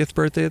 30th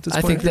birthday at this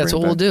point? I think that's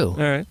what we'll do. All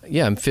right.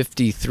 Yeah, I'm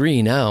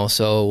 53 now,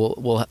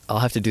 so I'll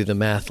have to do the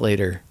math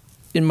later.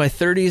 In my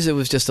 30s, it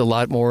was just a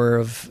lot more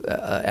of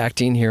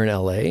acting here in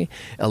LA,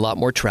 a lot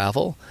more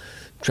travel.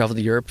 Traveled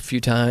to Europe a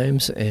few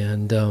times,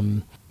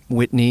 and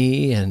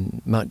Whitney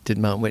and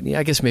Mount Whitney.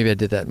 I guess maybe I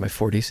did that in my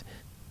 40s.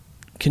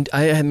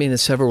 I had been in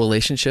several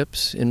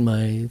relationships in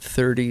my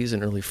 30s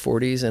and early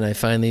 40s, and I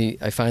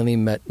finally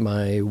met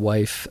my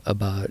wife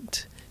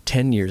about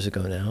 10 years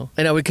ago now.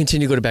 And I would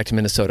continue to go back to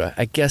Minnesota.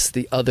 I guess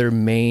the other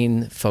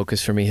main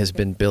focus for me has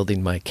been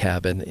building my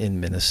cabin in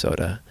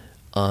Minnesota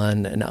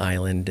on an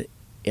island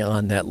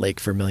on that Lake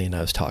Vermilion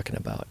I was talking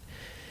about.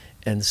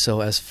 And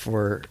so as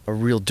for a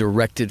real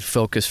directed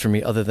focus for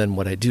me, other than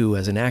what I do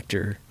as an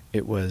actor,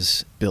 it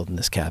was building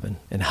this cabin.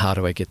 And how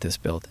do I get this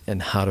built?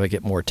 And how do I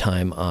get more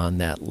time on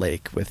that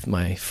lake with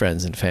my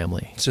friends and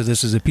family? So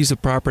this is a piece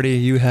of property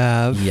you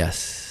have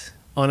Yes.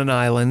 on an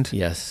island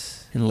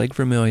Yes. in Lake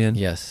Vermilion.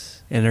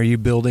 Yes. And are you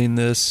building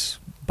this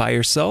by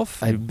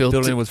yourself? I built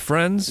building it it with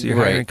friends? You're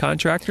right. hiring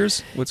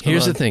contractors? What's going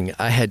Here's on? the thing.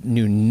 I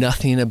knew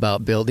nothing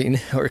about building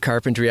or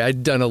carpentry.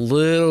 I'd done a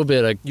little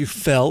bit of... You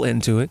fell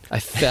into it. I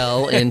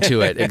fell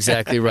into it.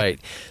 Exactly right.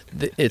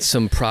 It's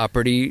some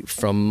property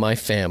from my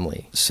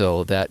family.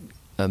 So that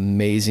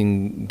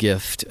amazing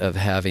gift of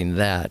having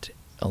that,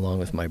 along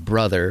with my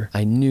brother,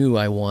 I knew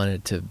I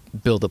wanted to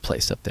build a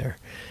place up there.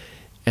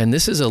 And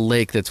this is a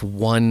lake that's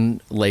one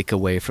lake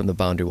away from the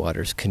Boundary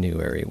Waters Canoe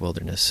Area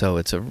Wilderness. So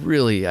it's a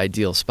really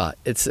ideal spot.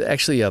 It's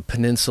actually a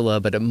peninsula,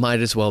 but it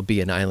might as well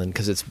be an island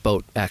because it's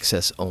boat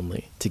access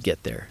only to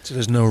get there. So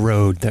there's no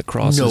road that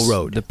crosses No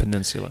road. the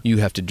peninsula. You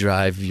have to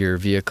drive your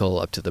vehicle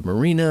up to the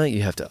marina.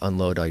 You have to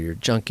unload all your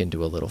junk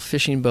into a little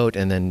fishing boat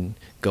and then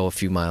go a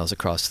few miles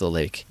across the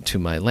lake to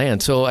my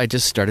land. So I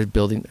just started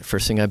building.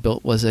 First thing I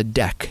built was a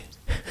deck.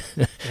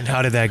 And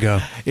how did that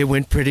go? It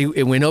went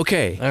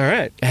okay. All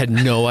right. I had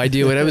no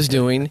idea what I was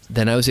doing.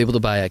 Then I was able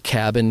to buy a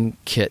cabin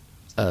kit,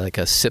 like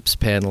a SIPS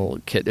panel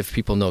kit. If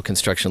people know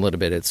construction a little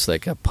bit, it's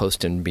like a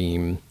post and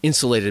beam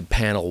insulated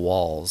panel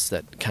walls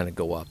that kind of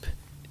go up.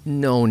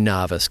 No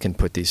novice can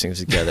put these things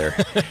together.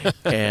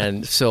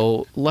 And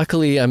so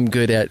luckily I'm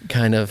good at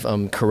kind of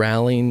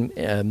corralling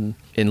and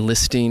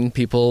enlisting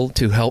people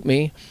to help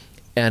me.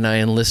 And I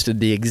enlisted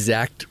the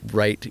exact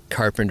right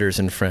carpenters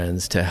and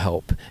friends to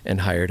help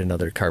and hired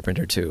another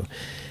carpenter too.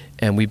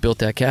 And we built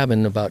that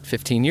cabin about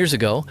 15 years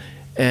ago,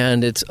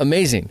 and it's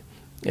amazing.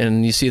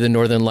 And you see the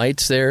northern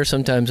lights there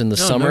sometimes in the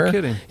summer. No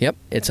kidding. Yep.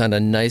 It's on a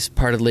nice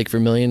part of Lake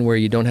Vermilion where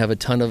you don't have a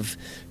ton of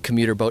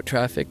commuter boat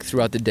traffic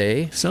throughout the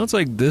day. Sounds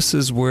like this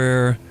is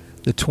where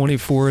the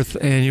 24th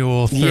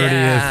annual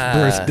 30th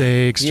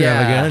birthday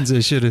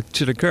extravaganza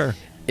should occur.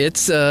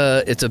 It's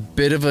a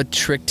bit of a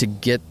trick to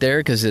get there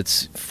because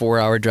it's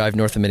 4-hour drive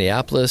north of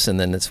Minneapolis, and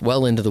then it's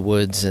well into the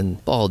woods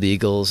and bald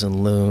eagles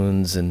and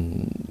loons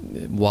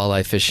and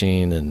walleye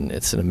fishing, and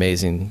it's an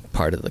amazing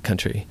part of the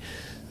country.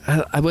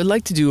 I would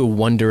like to do a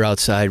Wonder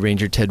Outside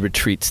Ranger Ted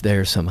retreats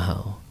there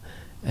somehow,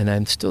 and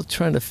I'm still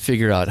trying to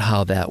figure out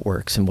how that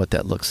works and what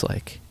that looks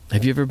like.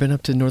 Have you ever been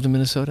up to northern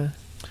Minnesota?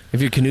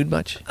 Have you canoed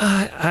much?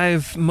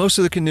 Most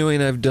of the canoeing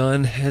I've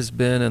done has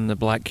been in the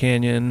Black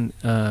Canyon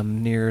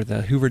near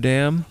the Hoover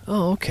Dam.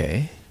 Oh,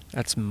 okay.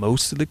 That's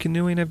most of the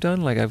canoeing I've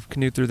done. Like I've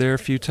canoed through there a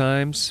few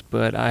times,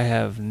 but I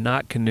have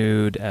not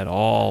canoed at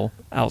all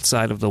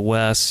outside of the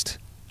West.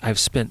 I've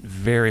spent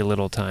very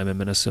little time in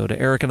Minnesota.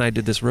 Eric and I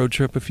did this road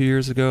trip a few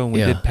years ago, and we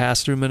did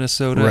pass through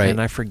Minnesota, right.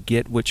 and I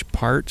forget which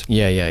part.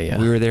 Yeah.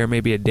 We were there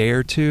maybe a day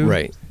or two.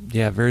 Right.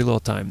 Yeah, very little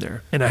time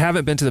there. And I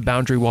haven't been to the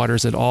Boundary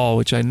Waters at all,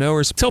 which I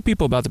know tell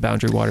people about the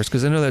Boundary Waters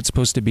because I know that's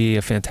supposed to be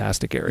a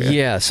fantastic area.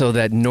 Yeah, so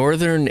that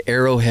northern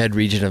Arrowhead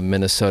region of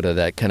Minnesota,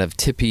 that kind of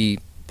tippy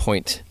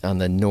point on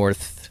the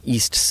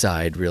northeast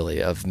side,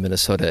 really, of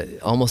Minnesota,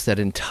 almost that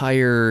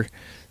entire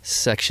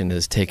section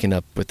is taken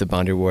up with the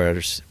Boundary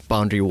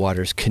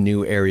Waters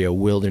Canoe Area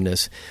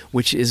Wilderness,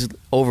 which is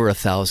over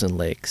 1,000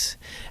 lakes.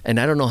 And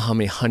I don't know how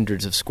many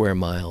hundreds of square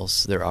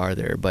miles there are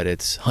there, but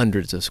it's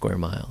hundreds of square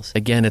miles.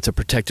 Again, it's a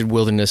protected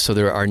wilderness, so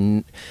there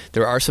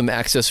are some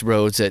access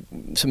roads,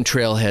 some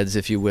trailheads,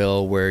 if you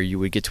will, where you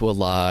would get to a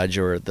lodge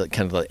or the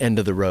kind of the end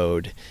of the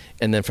road.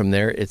 And then from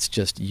there, it's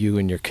just you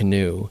and your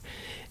canoe.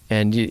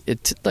 And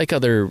it's like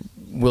other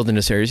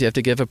wilderness areas, you have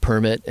to give a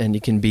permit, and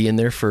you can be in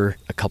there for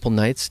a couple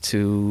nights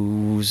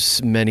to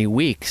many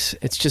weeks.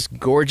 It's just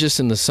gorgeous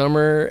in the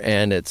summer,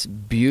 and it's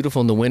beautiful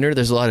in the winter.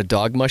 There's a lot of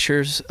dog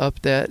mushers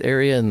up that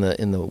area in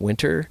the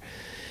winter.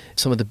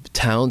 Some of the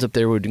towns up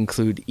there would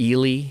include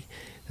Ely.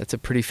 That's a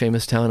pretty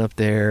famous town up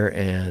there,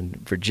 and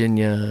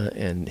Virginia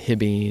and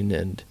Hibbing,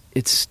 and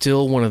it's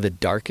still one of the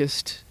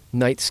darkest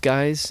night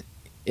skies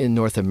in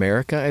North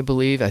America, I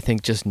believe. I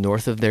think just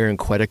north of there in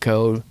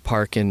Quetico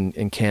Park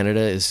in Canada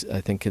is, I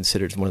think,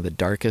 considered one of the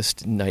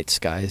darkest night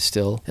skies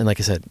still. And like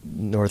I said,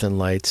 northern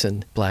lights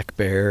and black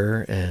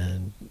bear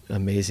and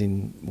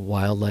amazing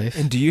wildlife.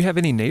 And do you have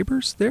any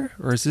neighbors there?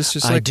 Or is this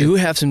just like... I do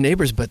have some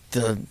neighbors, but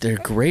they're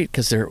great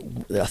because they're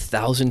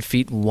 1,000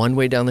 feet one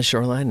way down the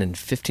shoreline and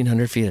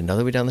 1,500 feet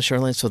another way down the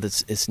shoreline, so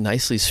it's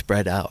nicely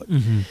spread out.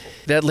 Mm-hmm.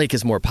 That lake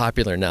is more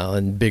popular now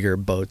and bigger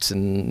boats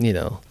and,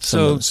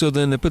 So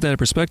then to put that in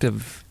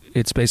perspective,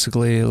 it's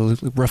basically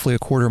roughly a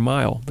quarter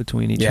mile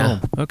between each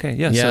home. Okay,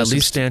 yeah, so at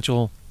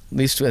substantial. At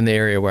least in the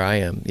area where I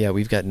am. Yeah,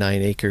 we've got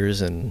 9 acres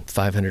and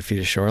 500 feet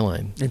of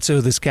shoreline. And so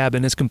this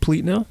cabin is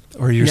complete now?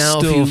 Or you're Now,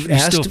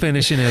 still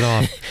finishing it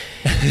off?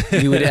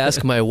 You would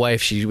ask my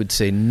wife, she would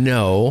say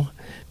no,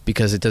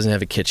 because it doesn't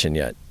have a kitchen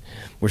yet.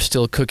 We're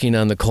still cooking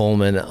on the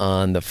Coleman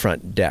on the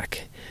front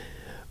deck.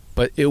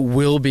 But it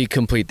will be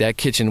complete. That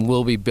kitchen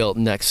will be built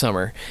next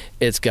summer.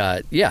 It's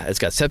got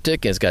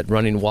septic, it's got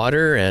running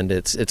water, and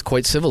it's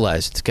quite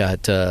civilized. It's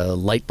got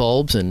light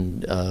bulbs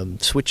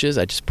and switches.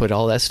 I just put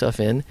all that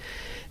stuff in.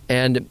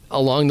 And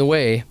along the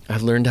way,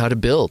 I've learned how to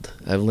build.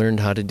 I've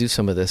learned how to do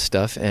some of this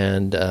stuff,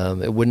 and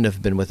it wouldn't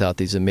have been without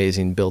these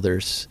amazing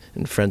builders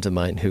and friends of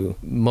mine who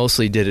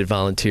mostly did it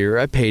volunteer.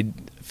 I paid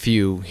a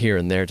few here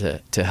and there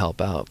to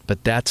help out.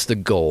 But that's the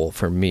goal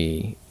for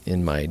me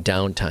in my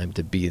downtime,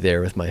 to be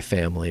there with my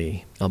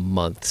family a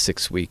month,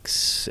 6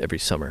 weeks every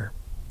summer.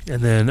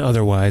 And then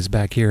otherwise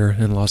back here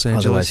in Los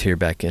Angeles? Otherwise here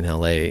back in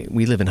L.A.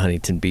 We live in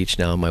Huntington Beach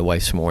now, and my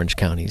wife's from Orange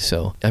County,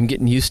 so I'm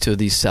getting used to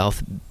these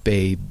South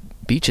Bay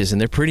beaches,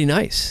 and they're pretty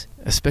nice,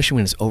 especially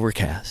when it's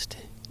overcast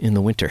in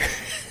the winter.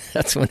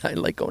 That's when I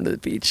like going to the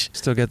beach.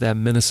 Still got that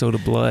Minnesota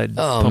blood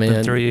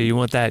pumping through you. You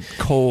want that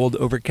cold,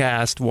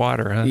 overcast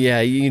water, huh?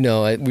 Yeah,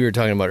 we were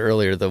talking about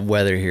earlier, the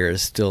weather here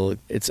is still,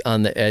 it's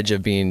on the edge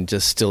of being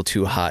just still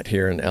too hot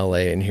here in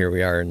LA, and here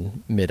we are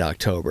in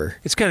mid-October.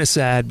 It's kind of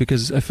sad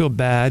because I feel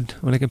bad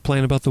when I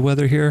complain about the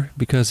weather here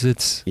because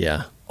it's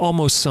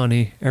almost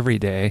sunny every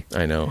day.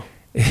 I know.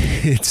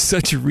 It's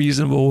such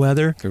reasonable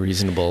weather.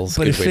 Reasonable.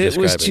 But if it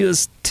was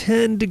just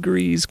 10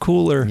 degrees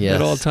cooler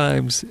at all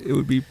times, it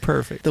would be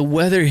perfect. The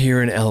weather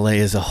here in LA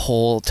is a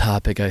whole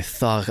topic I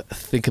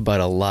think about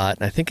a lot.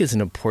 I think it's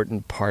an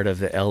important part of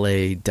the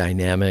LA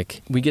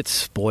dynamic. We get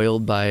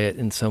spoiled by it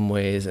in some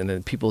ways, and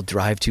then people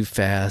drive too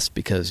fast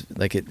because,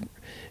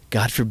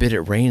 God forbid it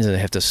rains and they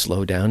have to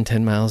slow down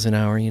 10 miles an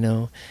hour,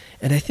 And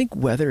I think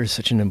weather is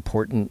such an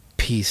important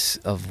piece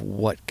of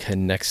what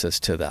connects us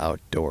to the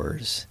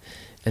outdoors.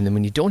 And then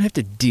when you don't have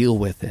to deal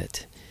with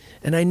it,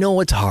 and I know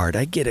it's hard,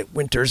 I get it,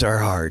 winters are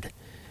hard,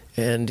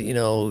 and,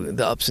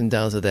 the ups and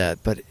downs of that,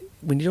 but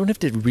when you don't have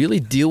to really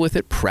deal with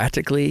it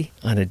practically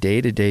on a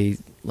day-to-day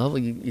level,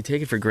 you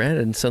take it for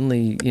granted, and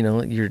suddenly,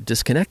 you're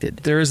disconnected.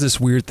 There is this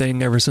weird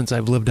thing ever since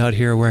I've lived out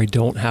here where I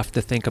don't have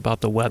to think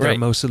about the weather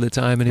most of the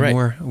time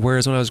anymore. Right.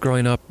 Whereas when I was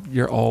growing up,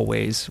 you're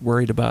always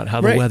worried about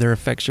how the weather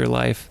affects your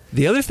life.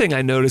 The other thing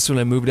I noticed when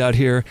I moved out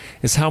here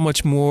is how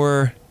much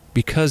more,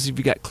 because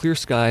you've got clear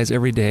skies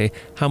every day,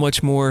 how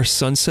much more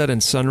sunset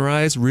and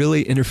sunrise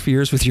really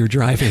interferes with your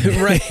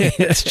driving. Right,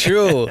 that's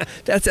true.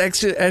 That's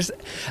actually,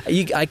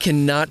 I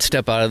cannot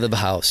step out of the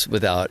house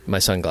without my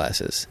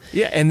sunglasses.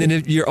 Yeah, and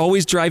then you're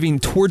always driving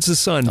towards the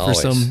sun for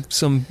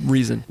some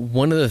reason.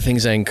 One of the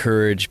things I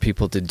encourage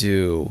people to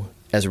do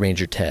as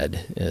Ranger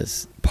Ted,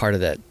 as part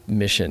of that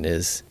mission,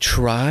 is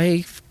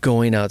try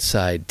going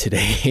outside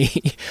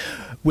today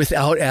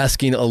without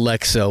asking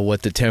Alexa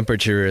what the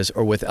temperature is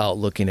or without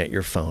looking at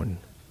your phone.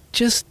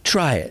 Just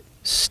try it.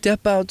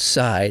 Step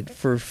outside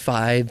for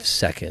 5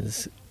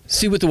 seconds,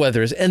 see what the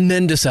weather is, and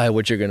then decide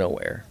what you're going to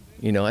wear.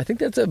 I think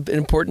that's an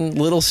important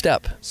little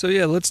step. So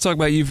let's talk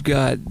about, you've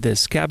got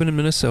this cabin in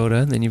Minnesota,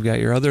 and then you've got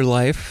your other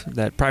life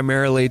that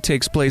primarily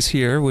takes place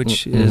here,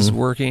 which is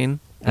working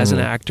as an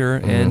actor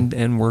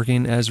and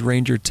working as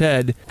Ranger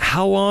Ted.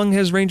 How long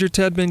has Ranger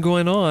Ted been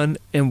going on,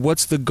 and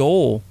what's the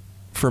goal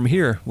from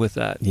here with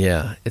that?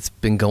 Yeah, it's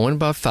been going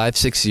about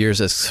 5-6 years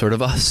as sort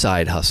of a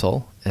side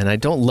hustle. And I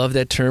don't love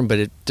that term, but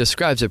it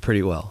describes it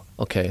pretty well.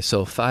 Okay,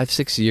 so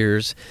 5-6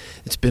 years,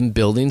 it's been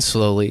building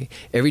slowly.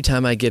 Every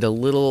time I get a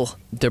little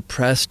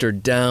depressed or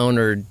down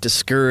or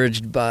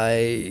discouraged by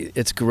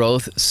its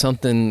growth,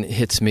 something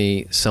hits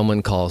me,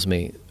 someone calls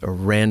me, a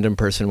random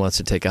person wants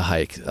to take a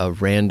hike, a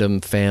random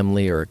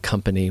family or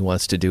company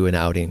wants to do an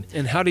outing.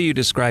 And how do you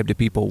describe to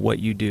people what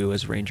you do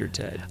as Ranger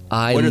Ted?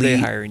 What are they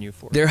hiring you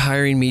for? They're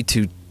hiring me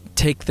to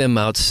take them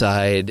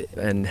outside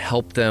and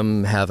help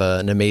them have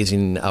an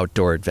amazing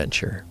outdoor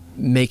adventure,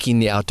 making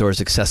the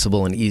outdoors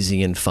accessible and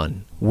easy and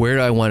fun. Where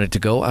do I want it to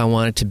go? I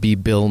want it to be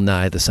Bill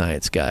Nye the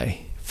Science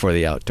Guy for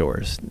the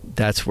outdoors.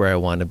 That's where I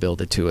want to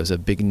build it to, as a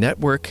big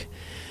network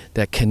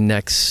that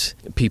connects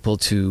people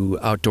to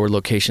outdoor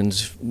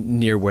locations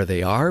near where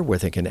they are, where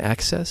they can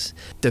access,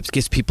 that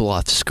gets people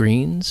off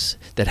screens,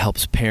 that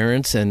helps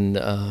parents and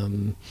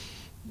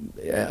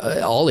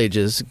all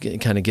ages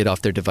kind of get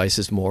off their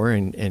devices more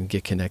and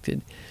get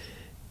connected.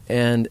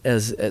 And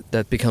as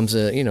that becomes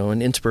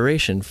an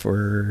inspiration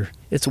for,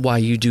 it's why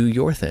you do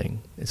your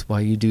thing. It's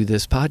why you do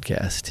this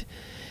podcast.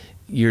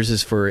 Yours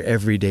is for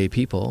everyday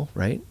people,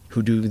 right?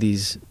 Who do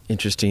these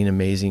interesting,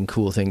 amazing,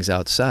 cool things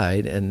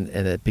outside. And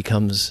it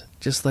becomes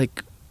just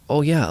like,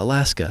 oh yeah,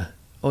 Alaska.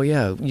 Oh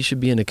yeah, you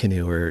should be in a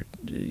canoe, or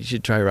you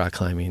should try rock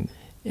climbing.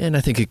 And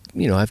I think,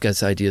 I've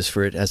got ideas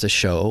for it as a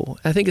show.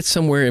 I think it's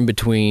somewhere in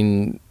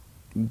between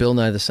Bill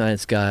Nye the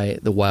Science Guy,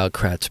 the Wild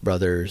Kratz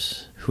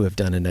brothers, who have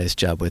done a nice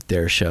job with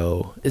their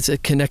show. It's a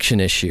connection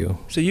issue.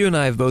 So you and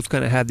I have both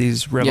kind of had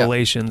these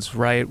revelations,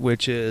 right?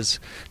 Which is,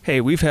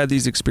 hey, we've had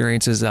these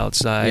experiences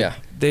outside. Yeah.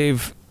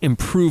 They've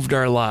improved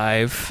our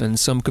life in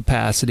some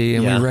capacity,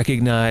 and we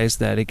recognize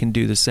that it can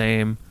do the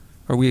same,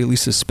 or we at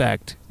least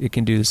suspect it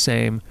can do the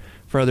same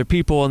for other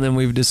people. And then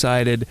we've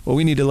decided, well,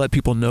 we need to let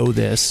people know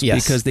this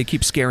because they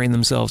keep scaring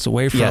themselves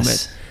away from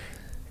it.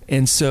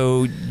 And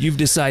so you've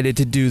decided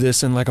to do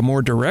this in like a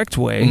more direct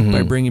way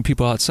by bringing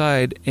people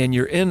outside, and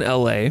you're in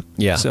LA.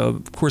 Yeah. So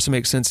of course it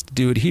makes sense to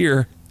do it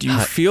here. Do you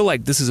feel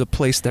like this is a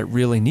place that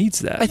really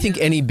needs that? I think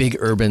any big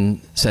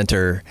urban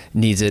center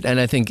needs it. And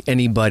I think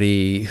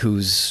anybody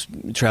who's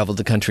traveled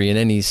the country in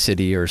any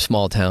city or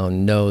small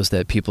town knows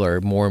that people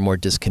are more and more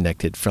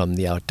disconnected from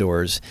the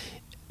outdoors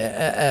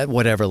at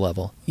whatever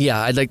level.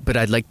 Yeah, I'd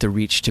like the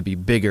reach to be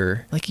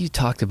bigger. Like you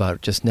talked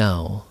about just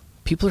now,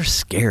 people are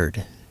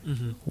scared.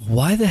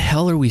 Why the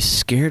hell are we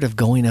scared of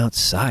going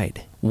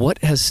outside? What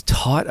has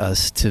taught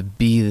us to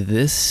be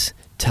this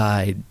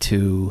tied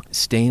to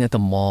staying at the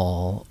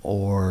mall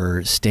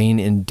or staying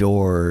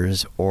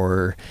indoors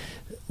or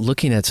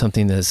looking at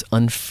something that's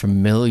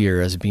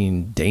unfamiliar as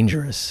being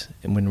dangerous?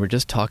 And when we're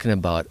just talking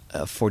about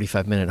a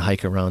 45-minute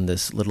hike around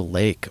this little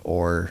lake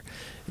or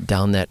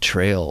down that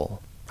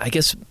trail, I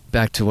guess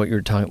back to what we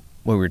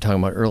were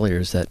talking about earlier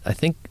is that I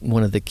think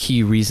one of the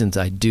key reasons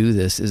I do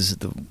this is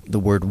the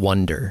word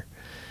wonder.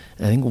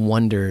 I think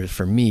wonder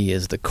for me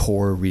is the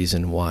core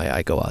reason why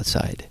I go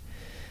outside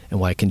and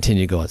why I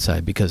continue to go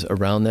outside, because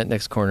around that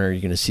next corner,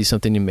 you're going to see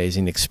something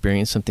amazing,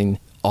 experience something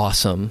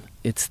awesome.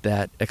 It's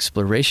that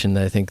exploration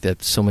that I think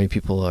that so many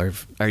people are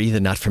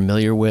either not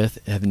familiar with,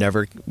 have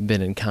never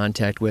been in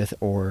contact with,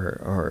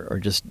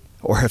 or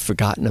have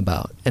forgotten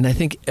about. And I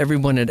think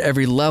everyone at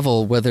every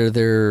level, whether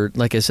they're,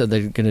 like I said,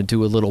 they're going to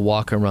do a little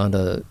walk around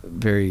a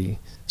very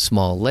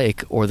small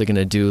lake, or they're going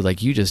to do,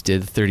 like you just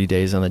did, 30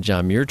 days on the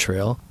John Muir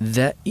Trail,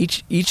 that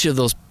each of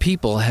those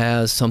people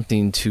has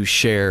something to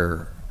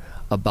share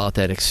about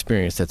that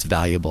experience that's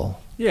valuable.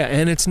 Yeah,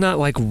 and it's not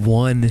like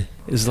one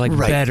is like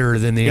better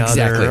than the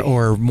other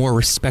or more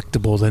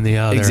respectable than the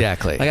other.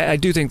 Exactly. I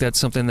do think that's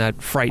something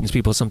that frightens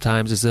people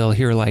sometimes, is they'll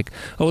hear like,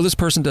 oh, this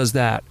person does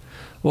that.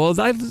 Well,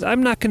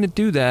 I'm not going to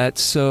do that,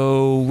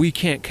 so we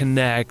can't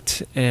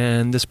connect,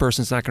 and this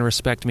person's not going to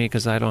respect me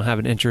because I don't have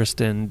an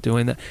interest in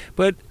doing that.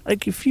 But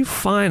like, if you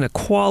find a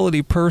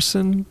quality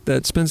person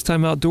that spends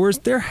time outdoors,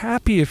 they're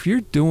happy if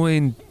you're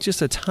doing just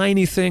a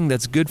tiny thing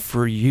that's good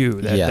for you,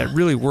 that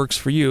really works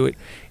for you.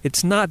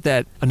 It's not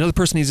that another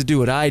person needs to do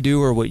what I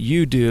do or what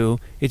you do.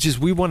 It's just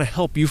we want to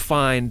help you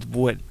find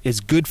what is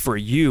good for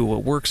you,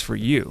 what works for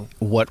you.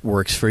 What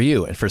works for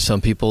you. And for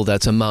some people,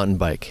 that's a mountain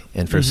bike.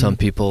 And for some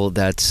people,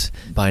 that's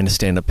buying a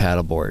stand-up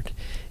paddleboard.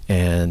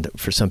 And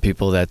for some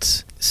people,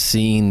 that's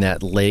seeing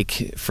that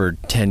lake for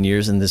 10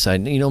 years and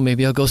decide,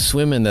 maybe I'll go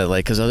swim in that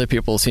lake because other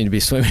people seem to be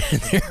swimming in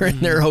there and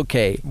they're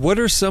okay. What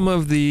are some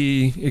of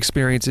the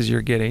experiences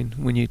you're getting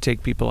when you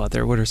take people out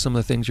there? What are some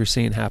of the things you're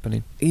seeing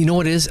happening? You know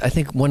what it is? I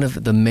think one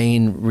of the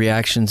main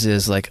reactions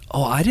is like,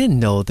 oh, I didn't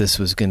know this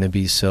was going to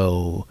be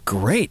so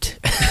great.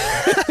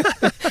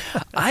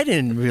 I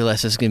didn't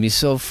realize it was going to be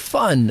so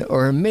fun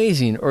or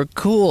amazing or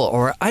cool,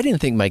 or I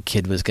didn't think my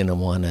kid was going to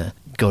want to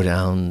go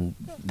down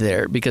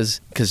there because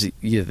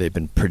they've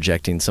been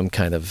projecting some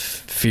kind of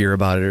fear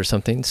about it or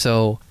something.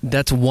 So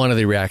that's one of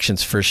the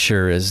reactions for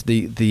sure, is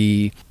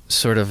the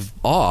sort of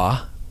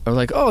awe, or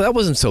like, oh, that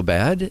wasn't so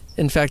bad.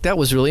 In fact, that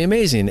was really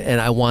amazing, and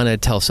I want to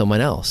tell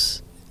someone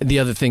else. The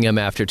other thing I'm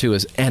after too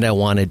is, and I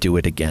want to do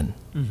it again.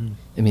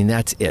 I mean,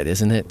 that's it,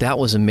 isn't it? That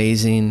was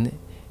amazing,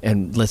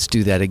 and let's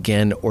do that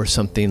again, or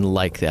something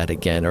like that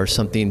again, or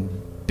something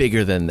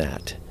bigger than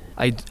that.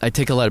 I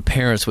take a lot of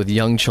parents with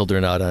young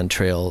children out on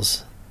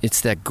trails.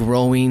 It's that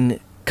growing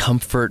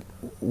comfort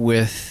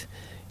with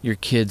your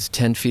kid's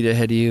 10 feet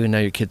ahead of you, and now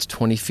your kid's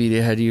 20 feet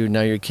ahead of you.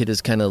 Now your kid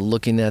is kind of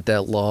looking at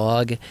that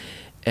log.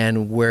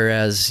 And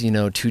whereas,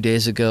 2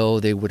 days ago,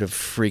 they would have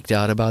freaked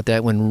out about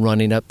that when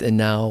running up, and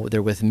now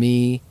they're with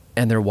me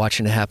and they're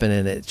watching it happen,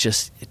 and it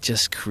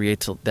just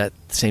creates that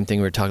same thing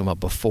we were talking about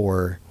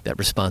before, that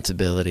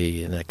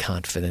responsibility and that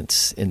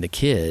confidence in the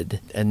kid.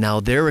 And now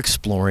they're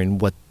exploring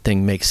what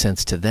thing makes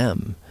sense to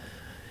them.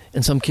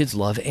 And some kids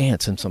love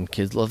ants, and some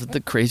kids love the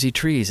crazy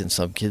trees, and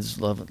some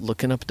kids love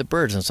looking up at the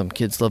birds, and some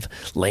kids love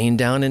laying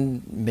down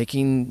and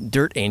making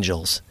dirt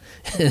angels.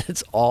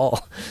 It's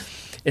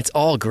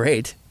all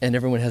great, and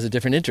everyone has a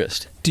different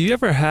interest. Do you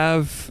ever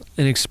have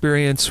an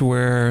experience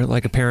where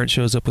like a parent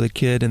shows up with a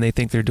kid and they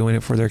think they're doing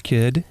it for their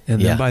kid, and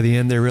then by the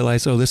end they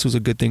realize, oh, this was a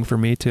good thing for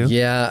me too?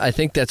 Yeah, I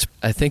think that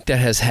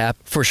has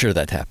happened. For sure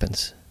that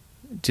happens.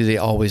 Do they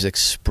always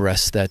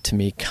express that to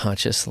me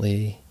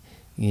consciously?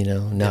 They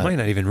might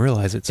not even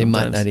realize it sometimes.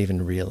 They might not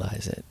even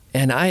realize it.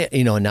 And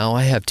now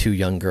I have 2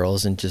 young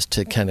girls, and just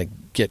to kind of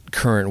get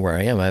current where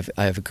I am,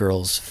 I have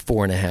girls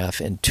 4.5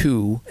 and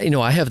 2.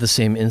 I have the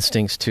same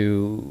instincts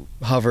to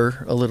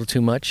hover a little too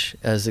much,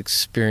 as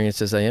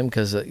experienced as I am,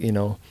 because,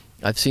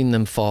 I've seen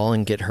them fall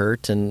and get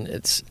hurt, and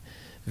it's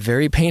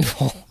very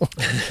painful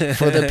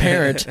for the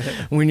parent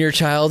when your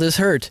child is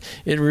hurt.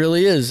 It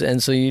really is.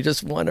 And so you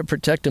just want to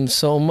protect them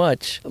so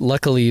much.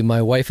 Luckily,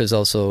 my wife is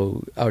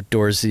also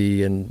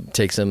outdoorsy and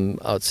takes them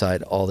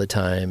outside all the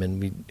time.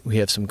 And we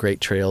have some great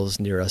trails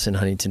near us in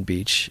Huntington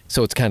Beach.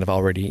 So it's kind of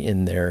already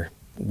in their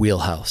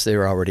wheelhouse. They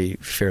were already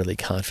fairly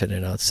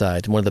confident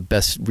outside. One of the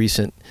best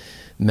recent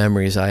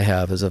memories I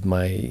have is of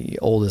my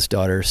oldest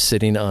daughter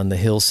sitting on the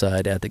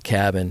hillside at the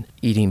cabin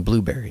eating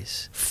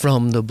blueberries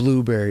from the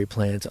blueberry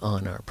plants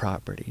on our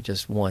property,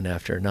 just one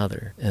after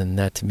another. And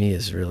that to me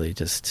is really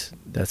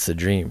that's the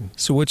dream.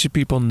 So what should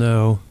people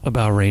know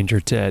about Ranger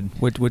Ted?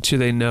 What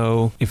should they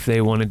know if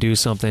they want to do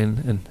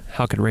something, and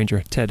how can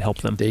Ranger Ted help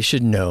them? They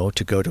should know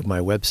to go to my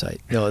website.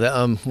 No,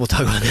 we'll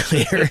talk about that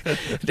later.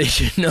 They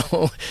should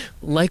know,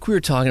 like we were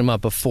talking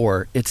about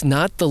before, it's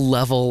not the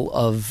level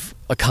of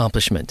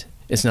accomplishment.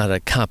 It's not a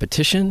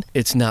competition.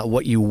 It's not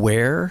what you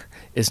wear.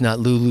 It's not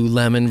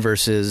Lululemon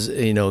versus,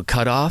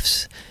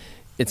 cutoffs.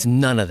 It's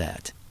none of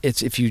that.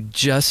 It's if you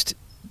just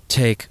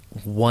take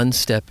one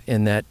step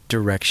in that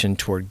direction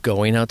toward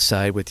going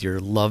outside with your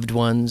loved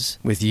ones,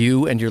 with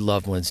you and your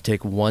loved ones,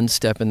 take one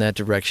step in that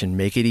direction,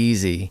 make it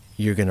easy,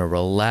 you're going to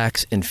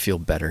relax and feel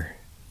better.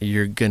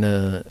 You're going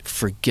to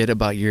forget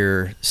about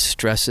your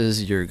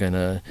stresses. You're going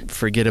to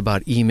forget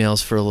about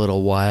emails for a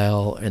little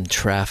while and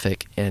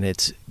traffic, and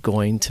it's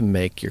going to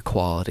make your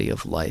quality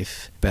of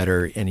life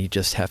better. And you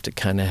just have to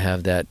kind of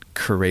have that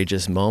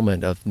courageous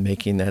moment of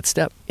making that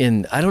step.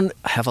 And I don't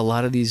have a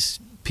lot of these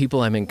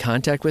people I'm in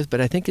contact with, but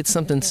I think it's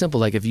something simple.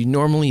 Like if you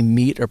normally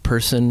meet a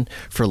person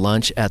for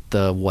lunch at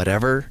the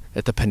whatever,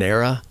 at the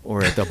Panera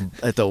or at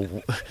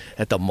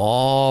the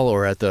mall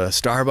or at the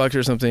Starbucks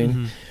or something,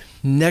 mm-hmm.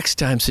 Next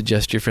time,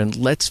 suggest your friend,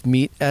 let's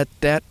meet at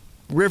that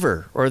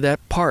river or that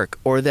park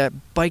or that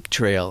bike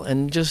trail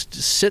and just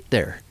sit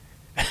there.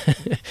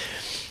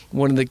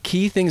 One of the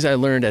key things I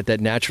learned at that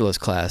naturalist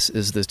class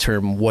is the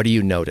term, what do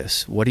you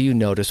notice? What do you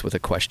notice with a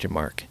question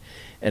mark?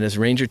 And as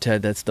Ranger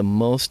Ted, that's the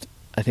most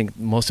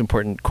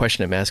important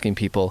question I'm asking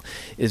people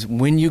is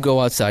when you go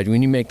outside,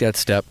 when you make that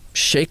step,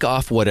 shake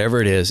off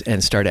whatever it is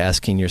and start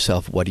asking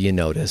yourself, what do you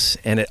notice?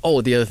 And the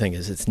other thing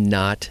is it's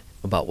not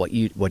about what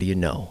do you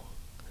know?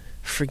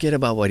 Forget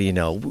about what do you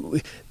know.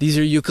 These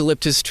are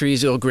eucalyptus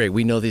trees. Oh, great.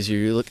 We know these are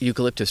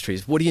eucalyptus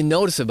trees. What do you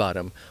notice about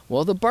them?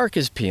 Well, the bark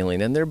is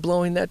peeling and they're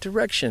blowing that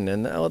direction.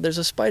 And there's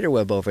a spider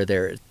web over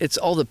there. It's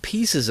all the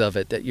pieces of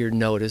it that you're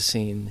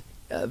noticing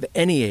of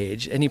any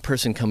age. Any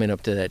person coming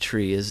up to that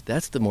tree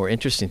that's the more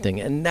interesting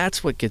thing. And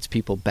that's what gets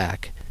people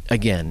back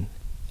again.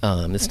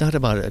 It's not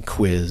about a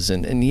quiz.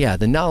 And yeah,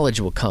 the knowledge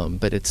will come,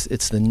 but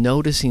it's the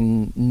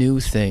noticing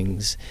new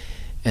things.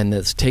 And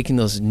that's taking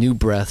those new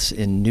breaths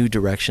in new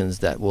directions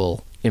that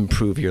will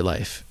improve your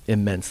life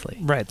immensely.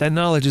 Right. That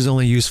knowledge is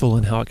only useful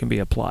in how it can be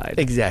applied.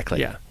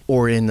 Exactly. Yeah.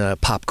 Or in a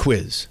pop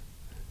quiz,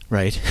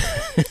 right?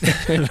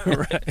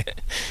 Right.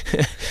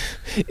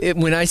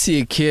 When I see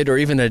a kid or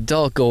even an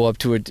adult go up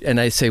to it and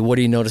I say, what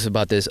do you notice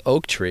about this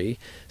oak tree?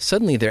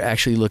 Suddenly they're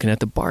actually looking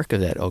at the bark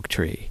of that oak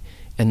tree.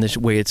 And the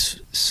way it's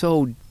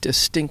so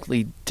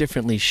distinctly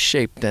differently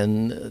shaped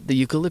than the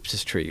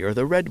eucalyptus tree or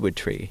the redwood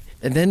tree.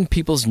 And then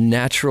people's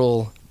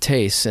natural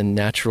tastes and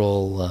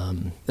natural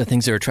the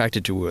things they're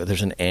attracted to, whether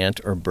there's an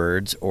ant or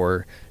birds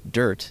or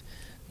dirt,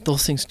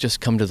 those things just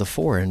come to the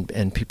fore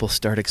and people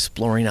start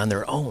exploring on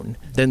their own.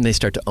 Then they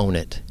start to own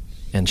it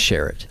and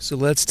share it. So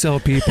let's tell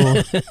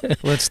people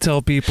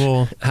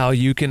how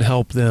you can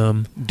help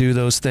them do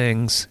those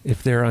things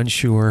if they're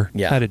unsure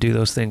how to do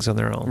those things on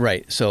their own.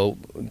 Right. So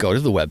go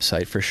to the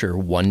website for sure,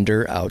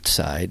 Wonder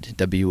Outside,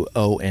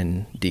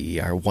 WONDER,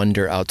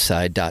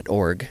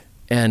 wonderoutside.org.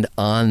 And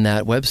on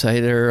that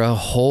website, there are a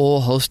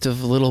whole host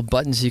of little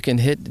buttons you can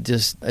hit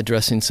just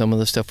addressing some of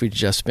the stuff we've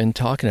just been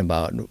talking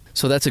about.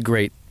 So that's a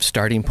great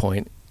starting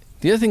point.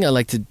 The other thing I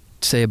like to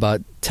say about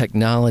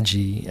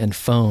technology and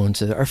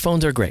phones is our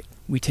phones are great.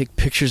 We take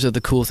pictures of the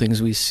cool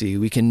things we see.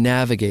 We can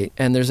navigate.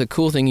 And there's a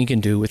cool thing you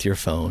can do with your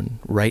phone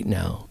right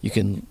now. You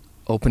can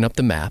open up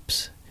the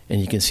maps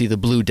and you can see the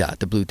blue dot.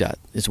 The blue dot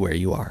is where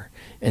you are.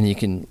 And you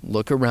can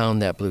look around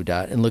that blue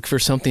dot and look for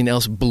something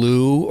else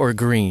blue or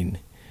green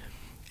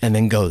and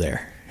then go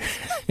there.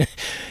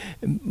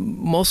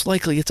 Most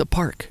likely it's a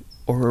park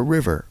or a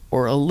river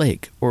or a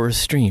lake or a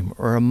stream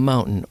or a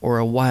mountain or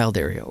a wild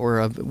area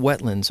or a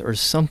wetlands or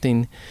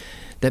something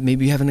that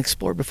maybe you haven't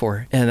explored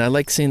before. And I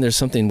like saying there's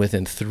something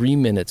within 3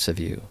 minutes of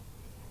you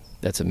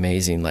that's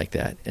amazing like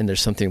that. And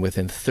there's something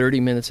within 30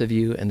 minutes of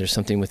you and there's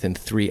something within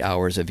 3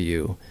 hours of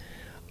you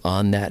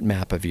on that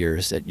map of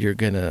yours that you're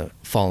going to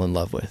fall in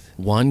love with.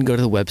 1, go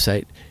to the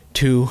website.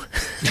 2,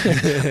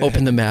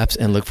 open the maps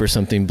and look for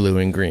something blue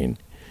and green.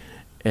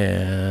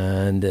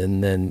 And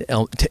then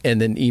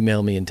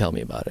email me and tell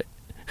me about it.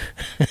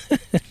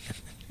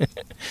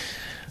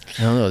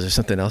 I don't know. Is there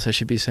something else I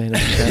should be saying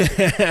about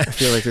that? I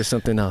feel like there's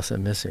something else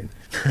I'm missing.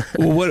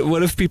 Well,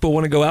 what if people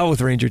want to go out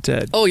with Ranger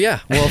Ted? Oh,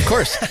 yeah. Well, of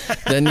course.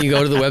 Then you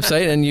go to the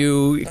website and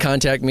you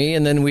contact me,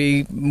 and then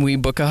we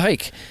book a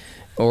hike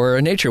or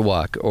a nature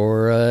walk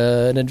or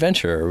an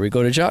adventure, or we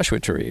go to Joshua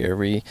Tree, or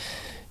we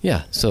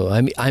Yeah, so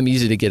I'm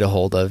easy to get a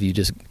hold of. You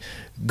just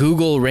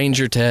Google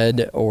Ranger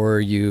Ted, or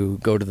you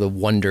go to the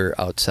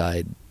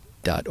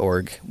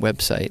wonderoutside.org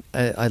website.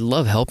 I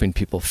love helping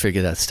people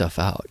figure that stuff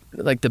out.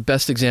 Like the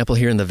best example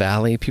here in the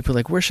Valley, people are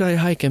like, where should I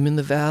hike? I'm in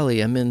the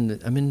Valley. I'm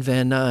in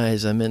Van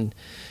Nuys.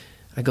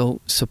 I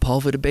go,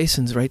 Sepulveda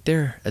Basin's right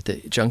there at the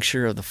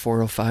juncture of the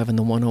 405 and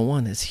the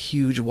 101. It's a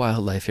huge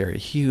wildlife area,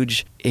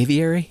 huge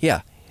aviary.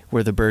 Yeah,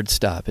 where the birds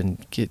stop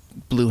and get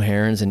blue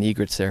herons and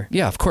egrets there.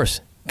 Yeah, of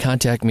course.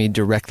 Contact me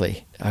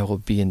directly. I will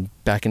be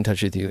back in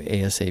touch with you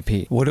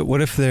ASAP.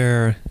 What if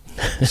they're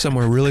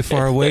somewhere really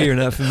far away you're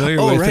not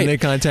familiar with, right. and they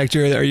contact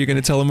you? Are you going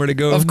to tell them where to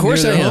go? Of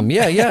course I am.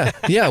 Yeah.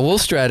 We'll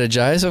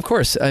strategize, of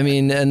course. I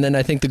mean, and then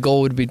I think the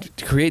goal would be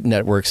to create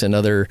networks and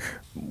other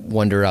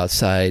Wonder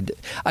Outside.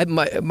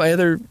 My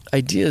other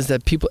idea is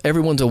that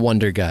everyone's a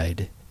Wonder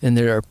Guide, and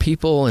there are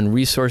people and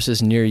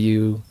resources near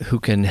you who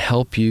can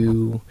help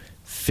you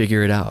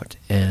figure it out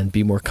and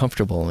be more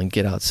comfortable and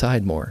get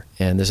outside more.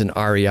 And there's an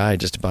REI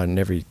just about in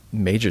every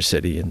major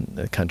city in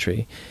the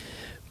country.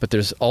 But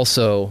there's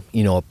also,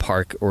 a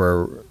park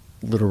or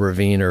a little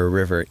ravine or a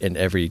river in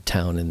every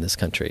town in this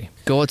country.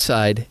 Go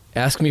outside,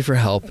 ask me for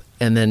help,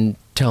 and then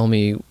tell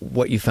me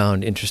what you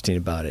found interesting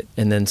about it.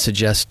 And then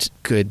suggest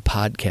good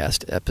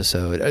podcast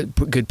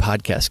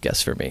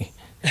guests for me.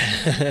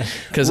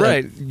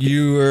 Right.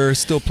 You are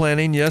still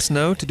planning, yes,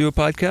 no, to do a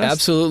podcast?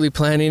 Absolutely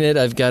planning it.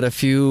 I've got a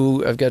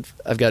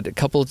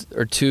couple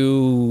or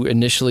two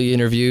initially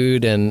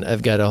interviewed, and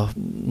I've got a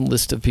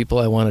list of people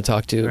I want to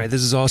talk to. All right,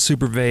 this is all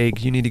super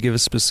vague. You need to give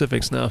us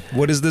specifics now.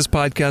 What is this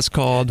podcast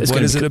called?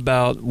 What is it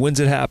about? When's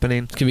it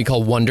happening? It's going to be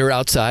called Wonder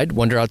Outside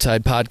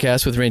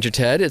Podcast with Ranger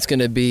Ted. It's going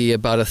to be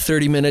about a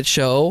 30-minute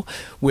show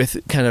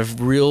with kind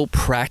of real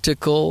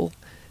practical,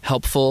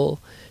 helpful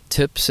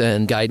tips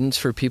and guidance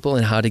for people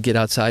and how to get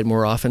outside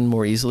more often,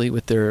 more easily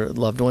with their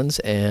loved ones,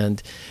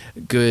 and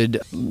good,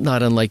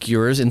 not unlike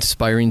yours,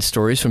 inspiring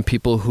stories from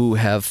people who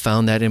have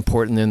found that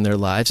important in their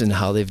lives and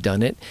how they've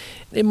done it.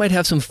 It might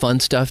have some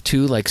fun stuff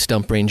too, like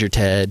Stump Ranger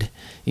Ted,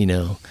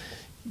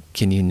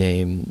 can you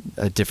name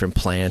a different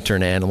plant or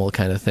an animal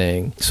kind of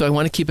thing. So I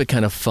want to keep it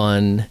kind of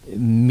fun,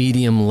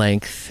 medium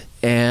length.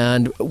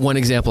 And one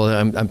example,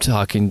 I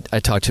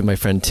talked to my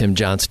friend Tim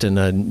Johnston,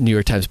 a New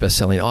York Times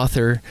bestselling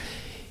author.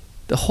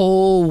 The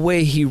whole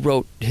way he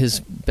wrote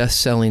his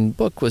best-selling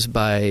book was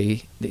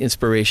by the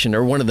inspiration,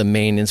 or one of the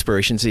main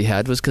inspirations he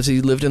had was because he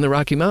lived in the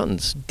Rocky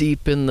Mountains,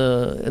 deep in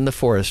the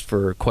forest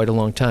for quite a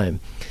long time,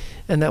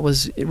 and that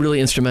was really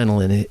instrumental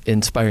in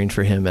inspiring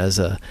for him as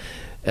a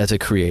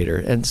creator.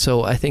 And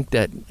so I think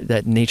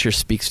that nature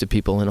speaks to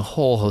people in a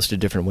whole host of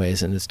different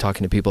ways, and it's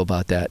talking to people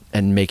about that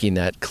and making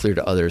that clear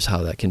to others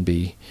how that can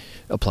be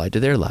applied to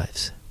their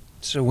lives.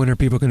 So when are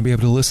people going to be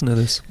able to listen to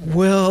this?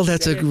 Well,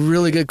 that's a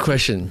really good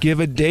question. Give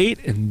a date,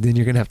 and then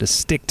you're going to have to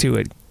stick to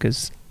it,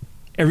 because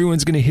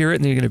everyone's going to hear it,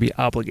 and you're going to be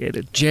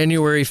obligated.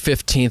 January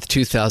 15th,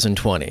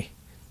 2020.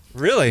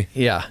 Really?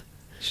 Yeah.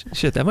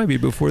 Shit, that might be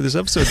before this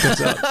episode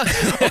comes out.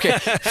 Okay,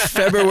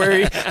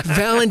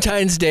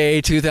 Valentine's Day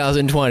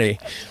 2020.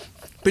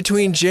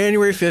 Between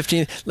January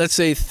 15th, let's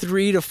say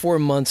 3 to 4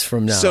 months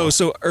from now.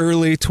 So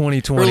early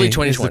 2020. Early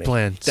 2020 is the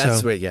plan.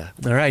 That's right. Yeah.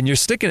 All right, and you're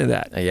sticking to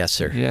that. Yes,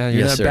 sir. Yeah,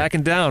 you're not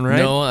backing down, right?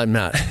 No, I'm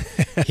not.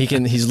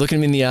 He's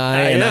looking me in the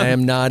eye, and I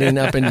am nodding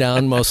up and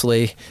down,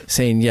 mostly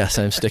saying yes,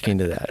 I'm sticking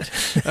to that.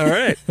 All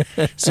right.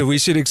 So we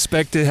should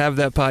expect to have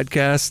that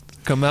podcast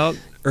come out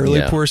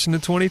early portion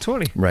of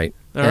 2020. Right.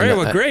 All right,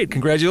 well, great.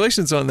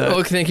 Congratulations on that.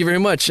 Oh, thank you very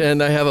much.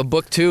 And I have a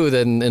book too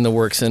in the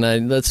works,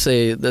 and let's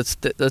say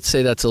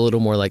that's a little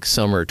more like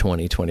summer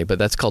 2020, but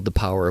that's called The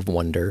Power of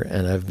Wonder,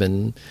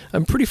 and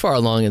I'm pretty far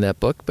along in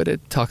that book, but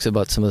it talks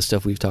about some of the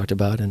stuff we've talked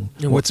about. And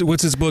what's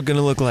this book going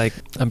to look like?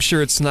 I'm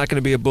sure it's not going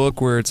to be a book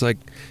where it's like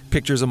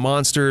pictures of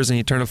monsters and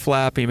you turn a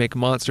flap and you make a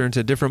monster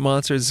into different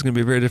monsters. It's going to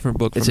be a very different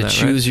book from that, It's a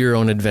choose your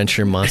own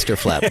adventure monster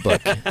flap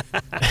book.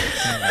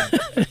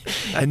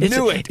 I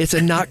knew it. It's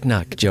a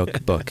knock-knock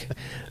joke book.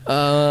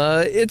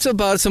 It's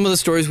about some of the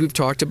stories we've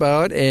talked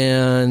about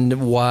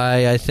and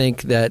why I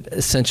think that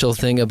essential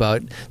thing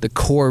about the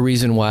core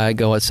reason why I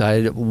go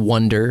outside,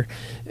 wonder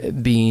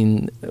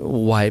being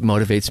why it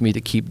motivates me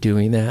to keep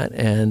doing that.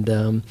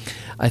 And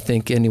I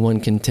think anyone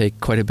can take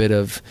quite a bit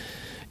of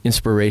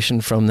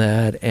inspiration from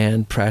that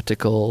and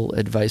practical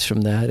advice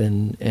from that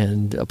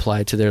and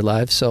apply it to their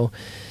lives. So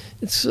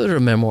it's sort of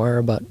a memoir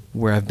about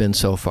where I've been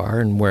so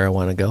far and where I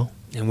want to go.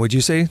 And would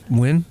you say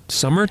when?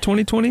 Summer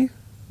 2020?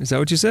 Is that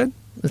what you said?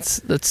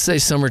 Let's say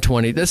summer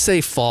 20. Let's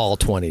say fall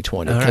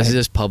 2020 because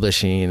there's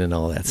publishing and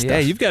all that stuff. Yeah,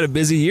 you've got a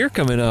busy year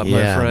coming up, my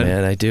friend. Yeah,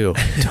 man, I do.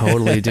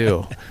 Totally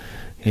do.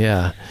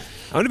 Yeah.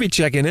 I'm going to be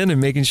checking in and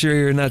making sure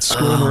you're not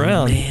screwing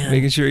around,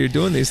 making sure you're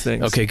doing these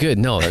things. Okay, good.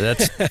 No,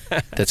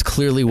 that's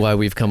clearly why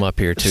we've come up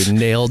here, to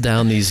nail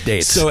down these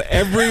dates. So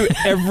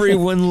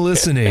everyone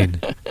listening,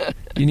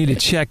 you need to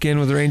check in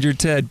with Ranger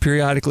Ted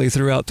periodically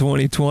throughout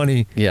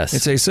 2020. Yes.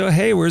 And say, so,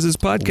 hey, where's this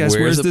podcast?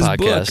 Where's this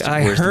book?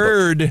 I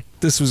heard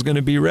this was going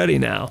to be ready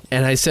now.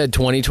 And I said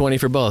 2020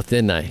 for both,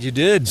 didn't I? You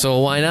did. So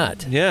why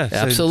not? Yeah.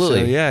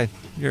 Absolutely. So, yeah,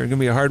 you're going to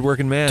be a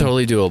hardworking man.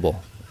 Totally doable.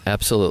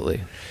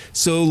 Absolutely.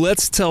 So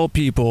let's tell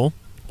people.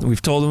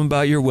 We've told them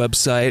about your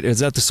website. Is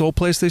that the sole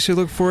place they should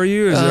look for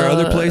you? Is there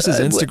other places?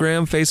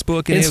 Instagram,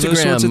 Facebook, any of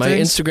those sorts of my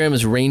things? Instagram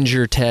is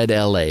Ranger Ted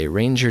LA.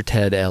 Ranger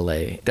Ted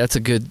LA. That's a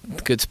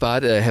good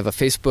spot. I have a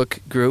Facebook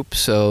group,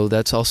 so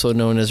that's also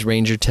known as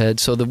Ranger Ted.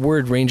 So the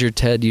word Ranger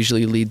Ted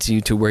usually leads you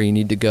to where you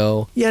need to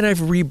go. Yeah, and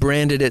I've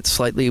rebranded it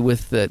slightly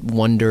with that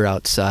Wonder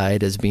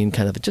Outside as being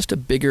kind of just a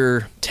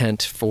bigger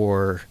tent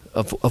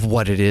of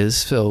what it is.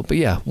 So, but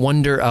yeah,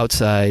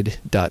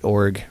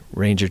 wonderoutside.org,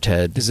 Ranger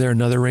Ted. Is there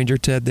another Ranger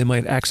Ted they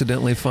might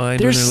accidentally find?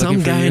 There's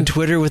some guy on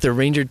Twitter with a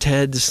Ranger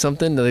Ted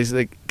something.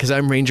 Because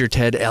I'm Ranger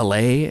Ted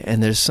LA,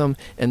 and there's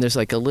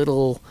like a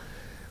little,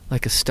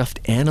 like a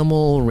stuffed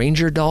animal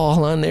Ranger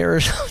doll on there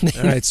or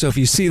something. All right, so if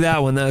you see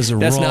that one, that's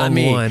not wrong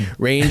me. one.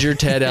 Ranger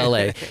Ted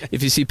LA.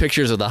 If you see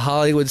pictures of the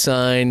Hollywood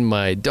sign,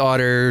 my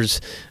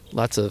daughters,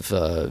 lots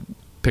of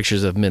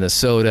pictures of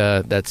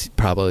Minnesota, that's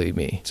probably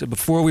me. So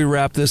before we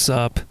wrap this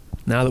up,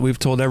 now that we've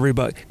told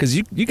everybody, because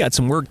you got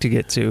some work to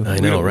get to. I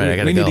know, right? I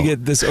gotta go. We need to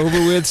get this over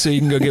with so you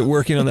can go get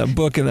working on that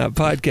book and that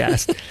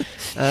podcast.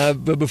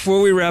 But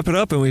before we wrap it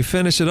up and we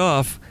finish it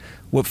off,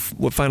 what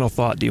final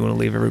thought do you want to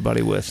leave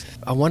everybody with?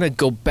 I want to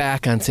go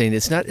back on saying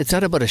it's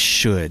not about a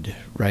should,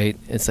 right?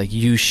 It's like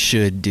you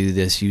should do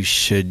this, you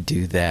should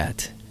do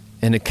that,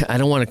 and I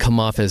don't want to come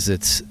off as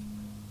it's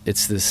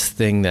this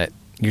thing that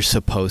you're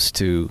supposed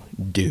to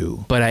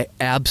do. But I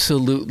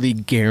absolutely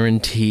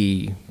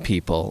guarantee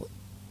people,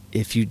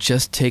 if you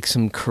just take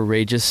some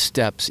courageous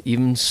steps,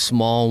 even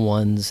small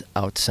ones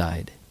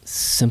outside,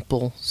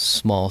 simple,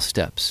 small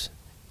steps,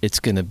 it's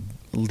going to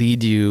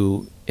lead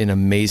you in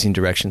amazing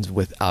directions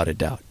without a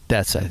doubt.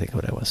 That's, I think,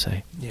 what I want to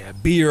say. Yeah,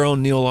 be your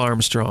own Neil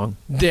Armstrong.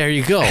 There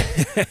you go.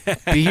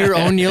 Be your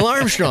own Neil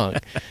Armstrong.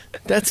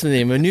 That's the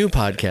name of a new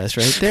podcast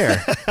right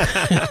there.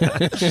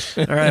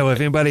 All right, well, if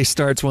anybody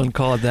starts one,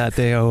 call it that.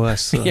 They owe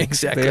us.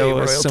 Exactly. They owe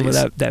us some of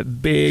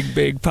that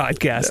big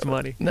podcast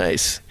money.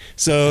 Nice.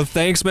 So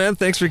thanks, man.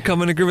 Thanks for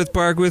coming to Griffith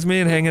Park with me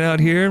and hanging out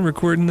here and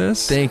recording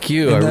this. Thank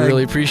you. And I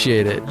really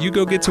appreciate it. You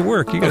go get to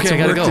work. You got some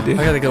work to do.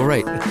 I got to go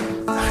right.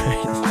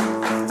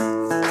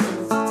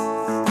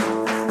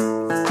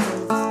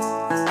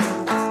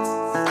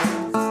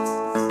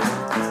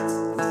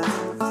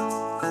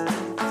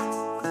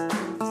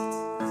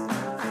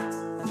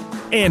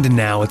 And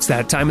now it's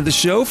that time of the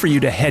show for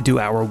you to head to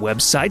our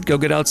website,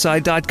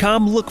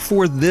 gogetoutside.com. Look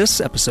for this,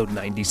 episode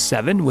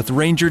 97, with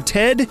Ranger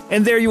Ted.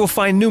 And there you will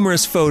find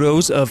numerous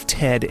photos of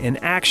Ted in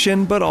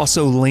action, but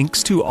also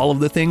links to all of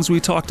the things we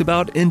talked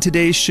about in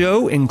today's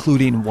show,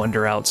 including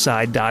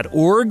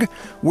wonderoutside.org,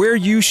 where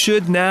you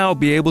should now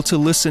be able to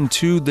listen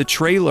to the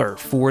trailer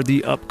for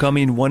the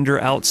upcoming Wonder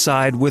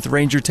Outside with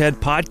Ranger Ted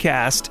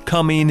podcast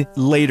coming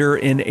later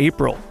in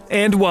April.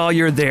 And while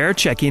you're there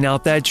checking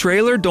out that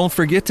trailer, don't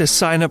forget to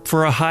sign up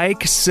for a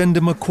hike, send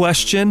him a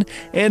question,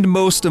 and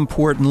most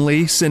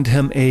importantly, send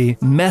him a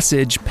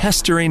message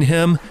pestering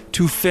him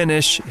to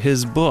finish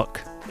his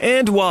book.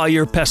 And while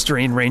you're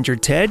pestering Ranger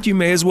Ted, you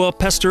may as well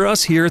pester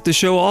us here at the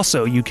show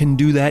also. You can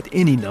do that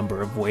any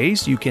number of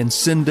ways. You can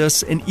send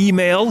us an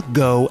email,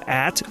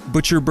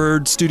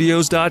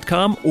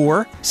 go@butcherbirdstudios.com,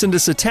 or send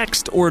us a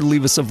text or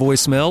leave us a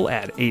voicemail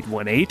at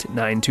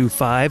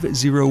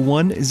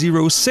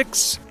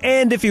 818-925-0106.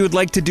 And if you would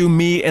like to do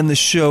me and the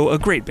show a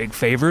great big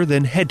favor,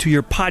 then head to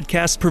your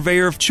podcast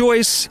purveyor of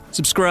choice,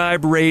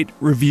 subscribe, rate,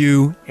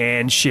 review,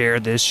 and share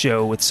this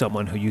show with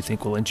someone who you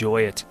think will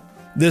enjoy it.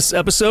 This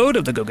episode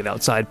of the Go Get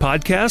Outside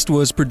podcast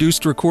was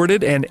produced,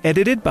 recorded, and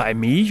edited by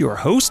me, your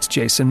host,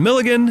 Jason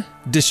Milligan.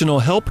 Additional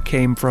help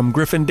came from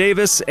Griffin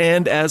Davis,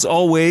 and as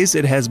always,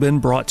 it has been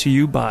brought to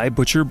you by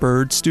Butcher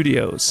Bird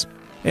Studios.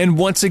 And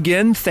once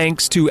again,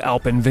 thanks to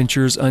Alpin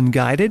Ventures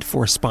Unguided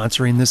for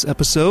sponsoring this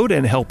episode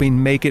and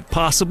helping make it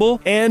possible.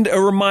 And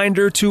a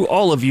reminder to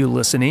all of you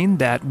listening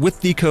that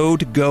with the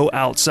code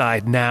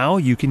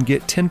GOOUTSIDENOW, you can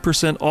get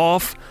 10%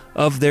 off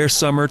of their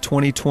summer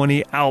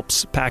 2020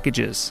 Alps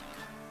packages.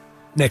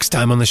 Next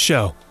time on the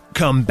show,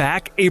 come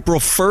back April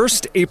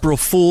 1st, April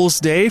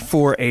Fool's Day,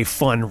 for a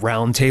fun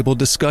roundtable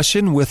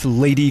discussion with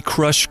Lady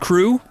Crush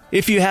Crew.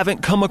 If you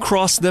haven't come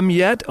across them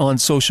yet on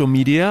social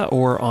media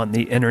or on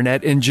the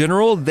internet in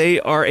general, they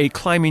are a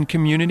climbing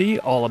community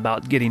all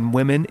about getting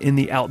women in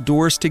the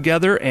outdoors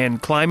together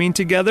and climbing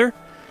together.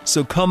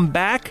 So come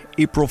back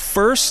April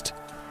 1st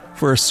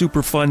for a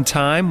super fun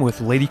time with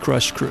Lady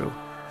Crush Crew.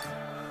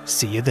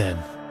 See you then.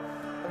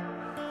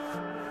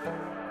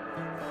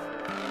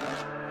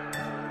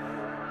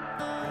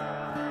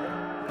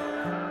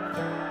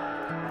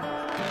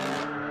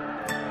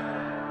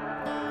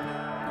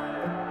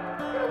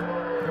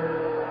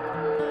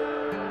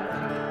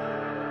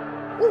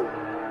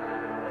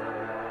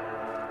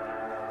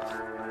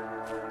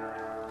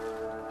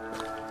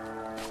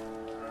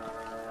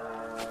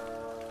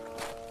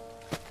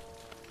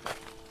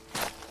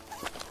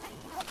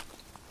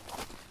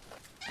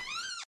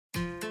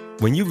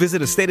 When you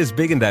visit a state as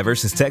big and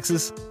diverse as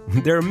Texas,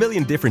 there are a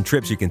million different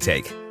trips you can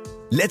take.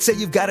 Let's say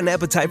you've got an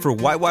appetite for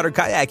whitewater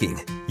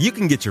kayaking. You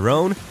can get your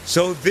own,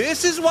 so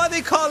this is why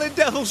they call it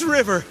Devil's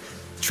River,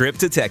 trip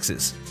to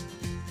Texas.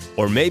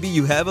 Or maybe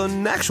you have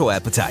an actual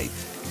appetite.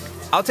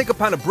 I'll take a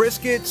pound of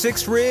brisket,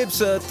 6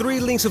 ribs, 3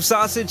 links of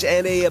sausage,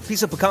 and a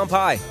piece of pecan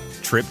pie.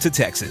 Trip to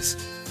Texas.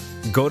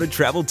 Go to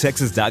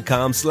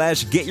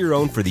TravelTexas.com/get your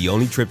own for the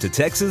only trip to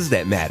Texas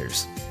that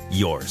matters.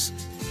 Yours.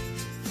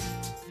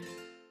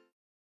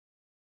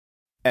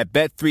 At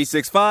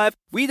Bet365,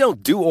 we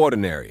don't do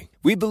ordinary.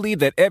 We believe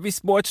that every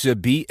sport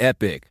should be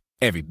epic.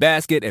 Every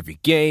basket, every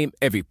game,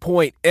 every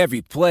point,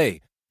 every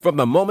play. From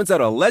the moments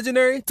that are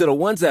legendary to the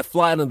ones that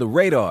fly under the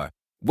radar.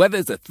 Whether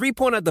it's a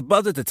three-pointer at the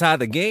buzzer to tie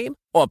the game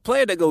or a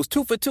player that goes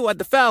 2 for 2 at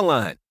the foul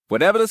line.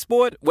 Whatever the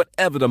sport,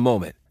 whatever the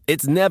moment.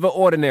 It's never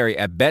ordinary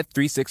at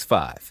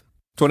Bet365.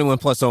 21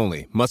 plus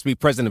only. Must be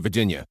present in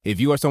Virginia. If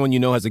you or someone you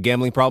know has a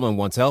gambling problem and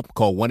wants help,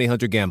 call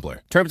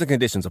 1-800-GAMBLER. Terms and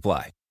conditions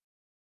apply.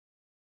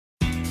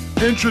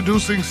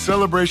 Introducing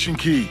Celebration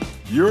Key,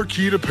 your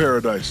key to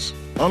paradise.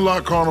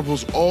 Unlock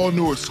Carnival's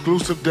all-new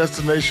exclusive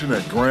destination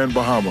at Grand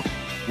Bahama,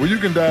 where you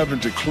can dive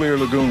into clear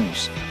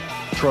lagoons,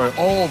 try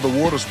all the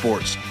water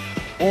sports,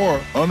 or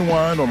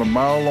unwind on a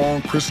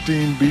mile-long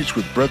pristine beach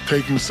with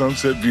breathtaking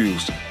sunset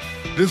views.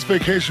 This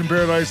vacation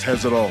paradise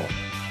has it all.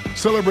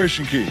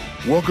 Celebration Key,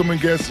 welcoming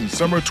guests in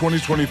summer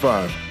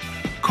 2025.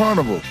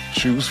 Carnival,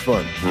 choose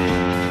fun.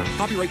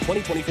 Copyright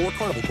 2024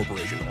 Carnival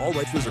Corporation. All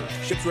rights reserved.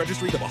 Ships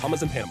registry: the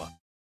Bahamas and Panama.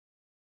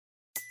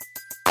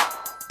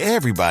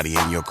 Everybody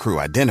in your crew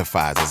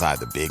identifies as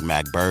either Big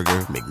Mac Burger,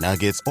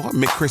 McNuggets, or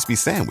McCrispy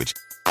Sandwich.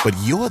 But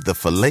you're the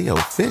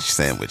Filet-O-Fish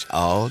Sandwich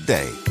all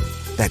day.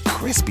 That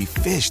crispy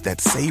fish, that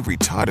savory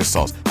tartar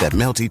sauce, that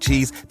melty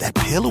cheese, that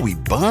pillowy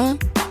bun.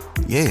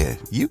 Yeah,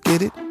 you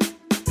get it.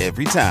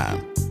 Every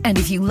time. And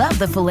if you love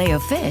the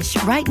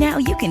Filet-O-Fish, right now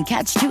you can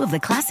catch 2 of the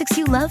classics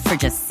you love for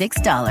just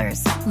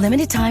 $6.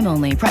 Limited time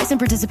only. Price and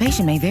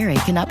participation may vary.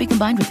 Cannot be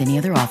combined with any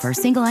other offer.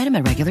 Single item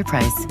at regular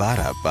price.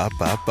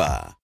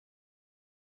 Ba-da-ba-ba-ba.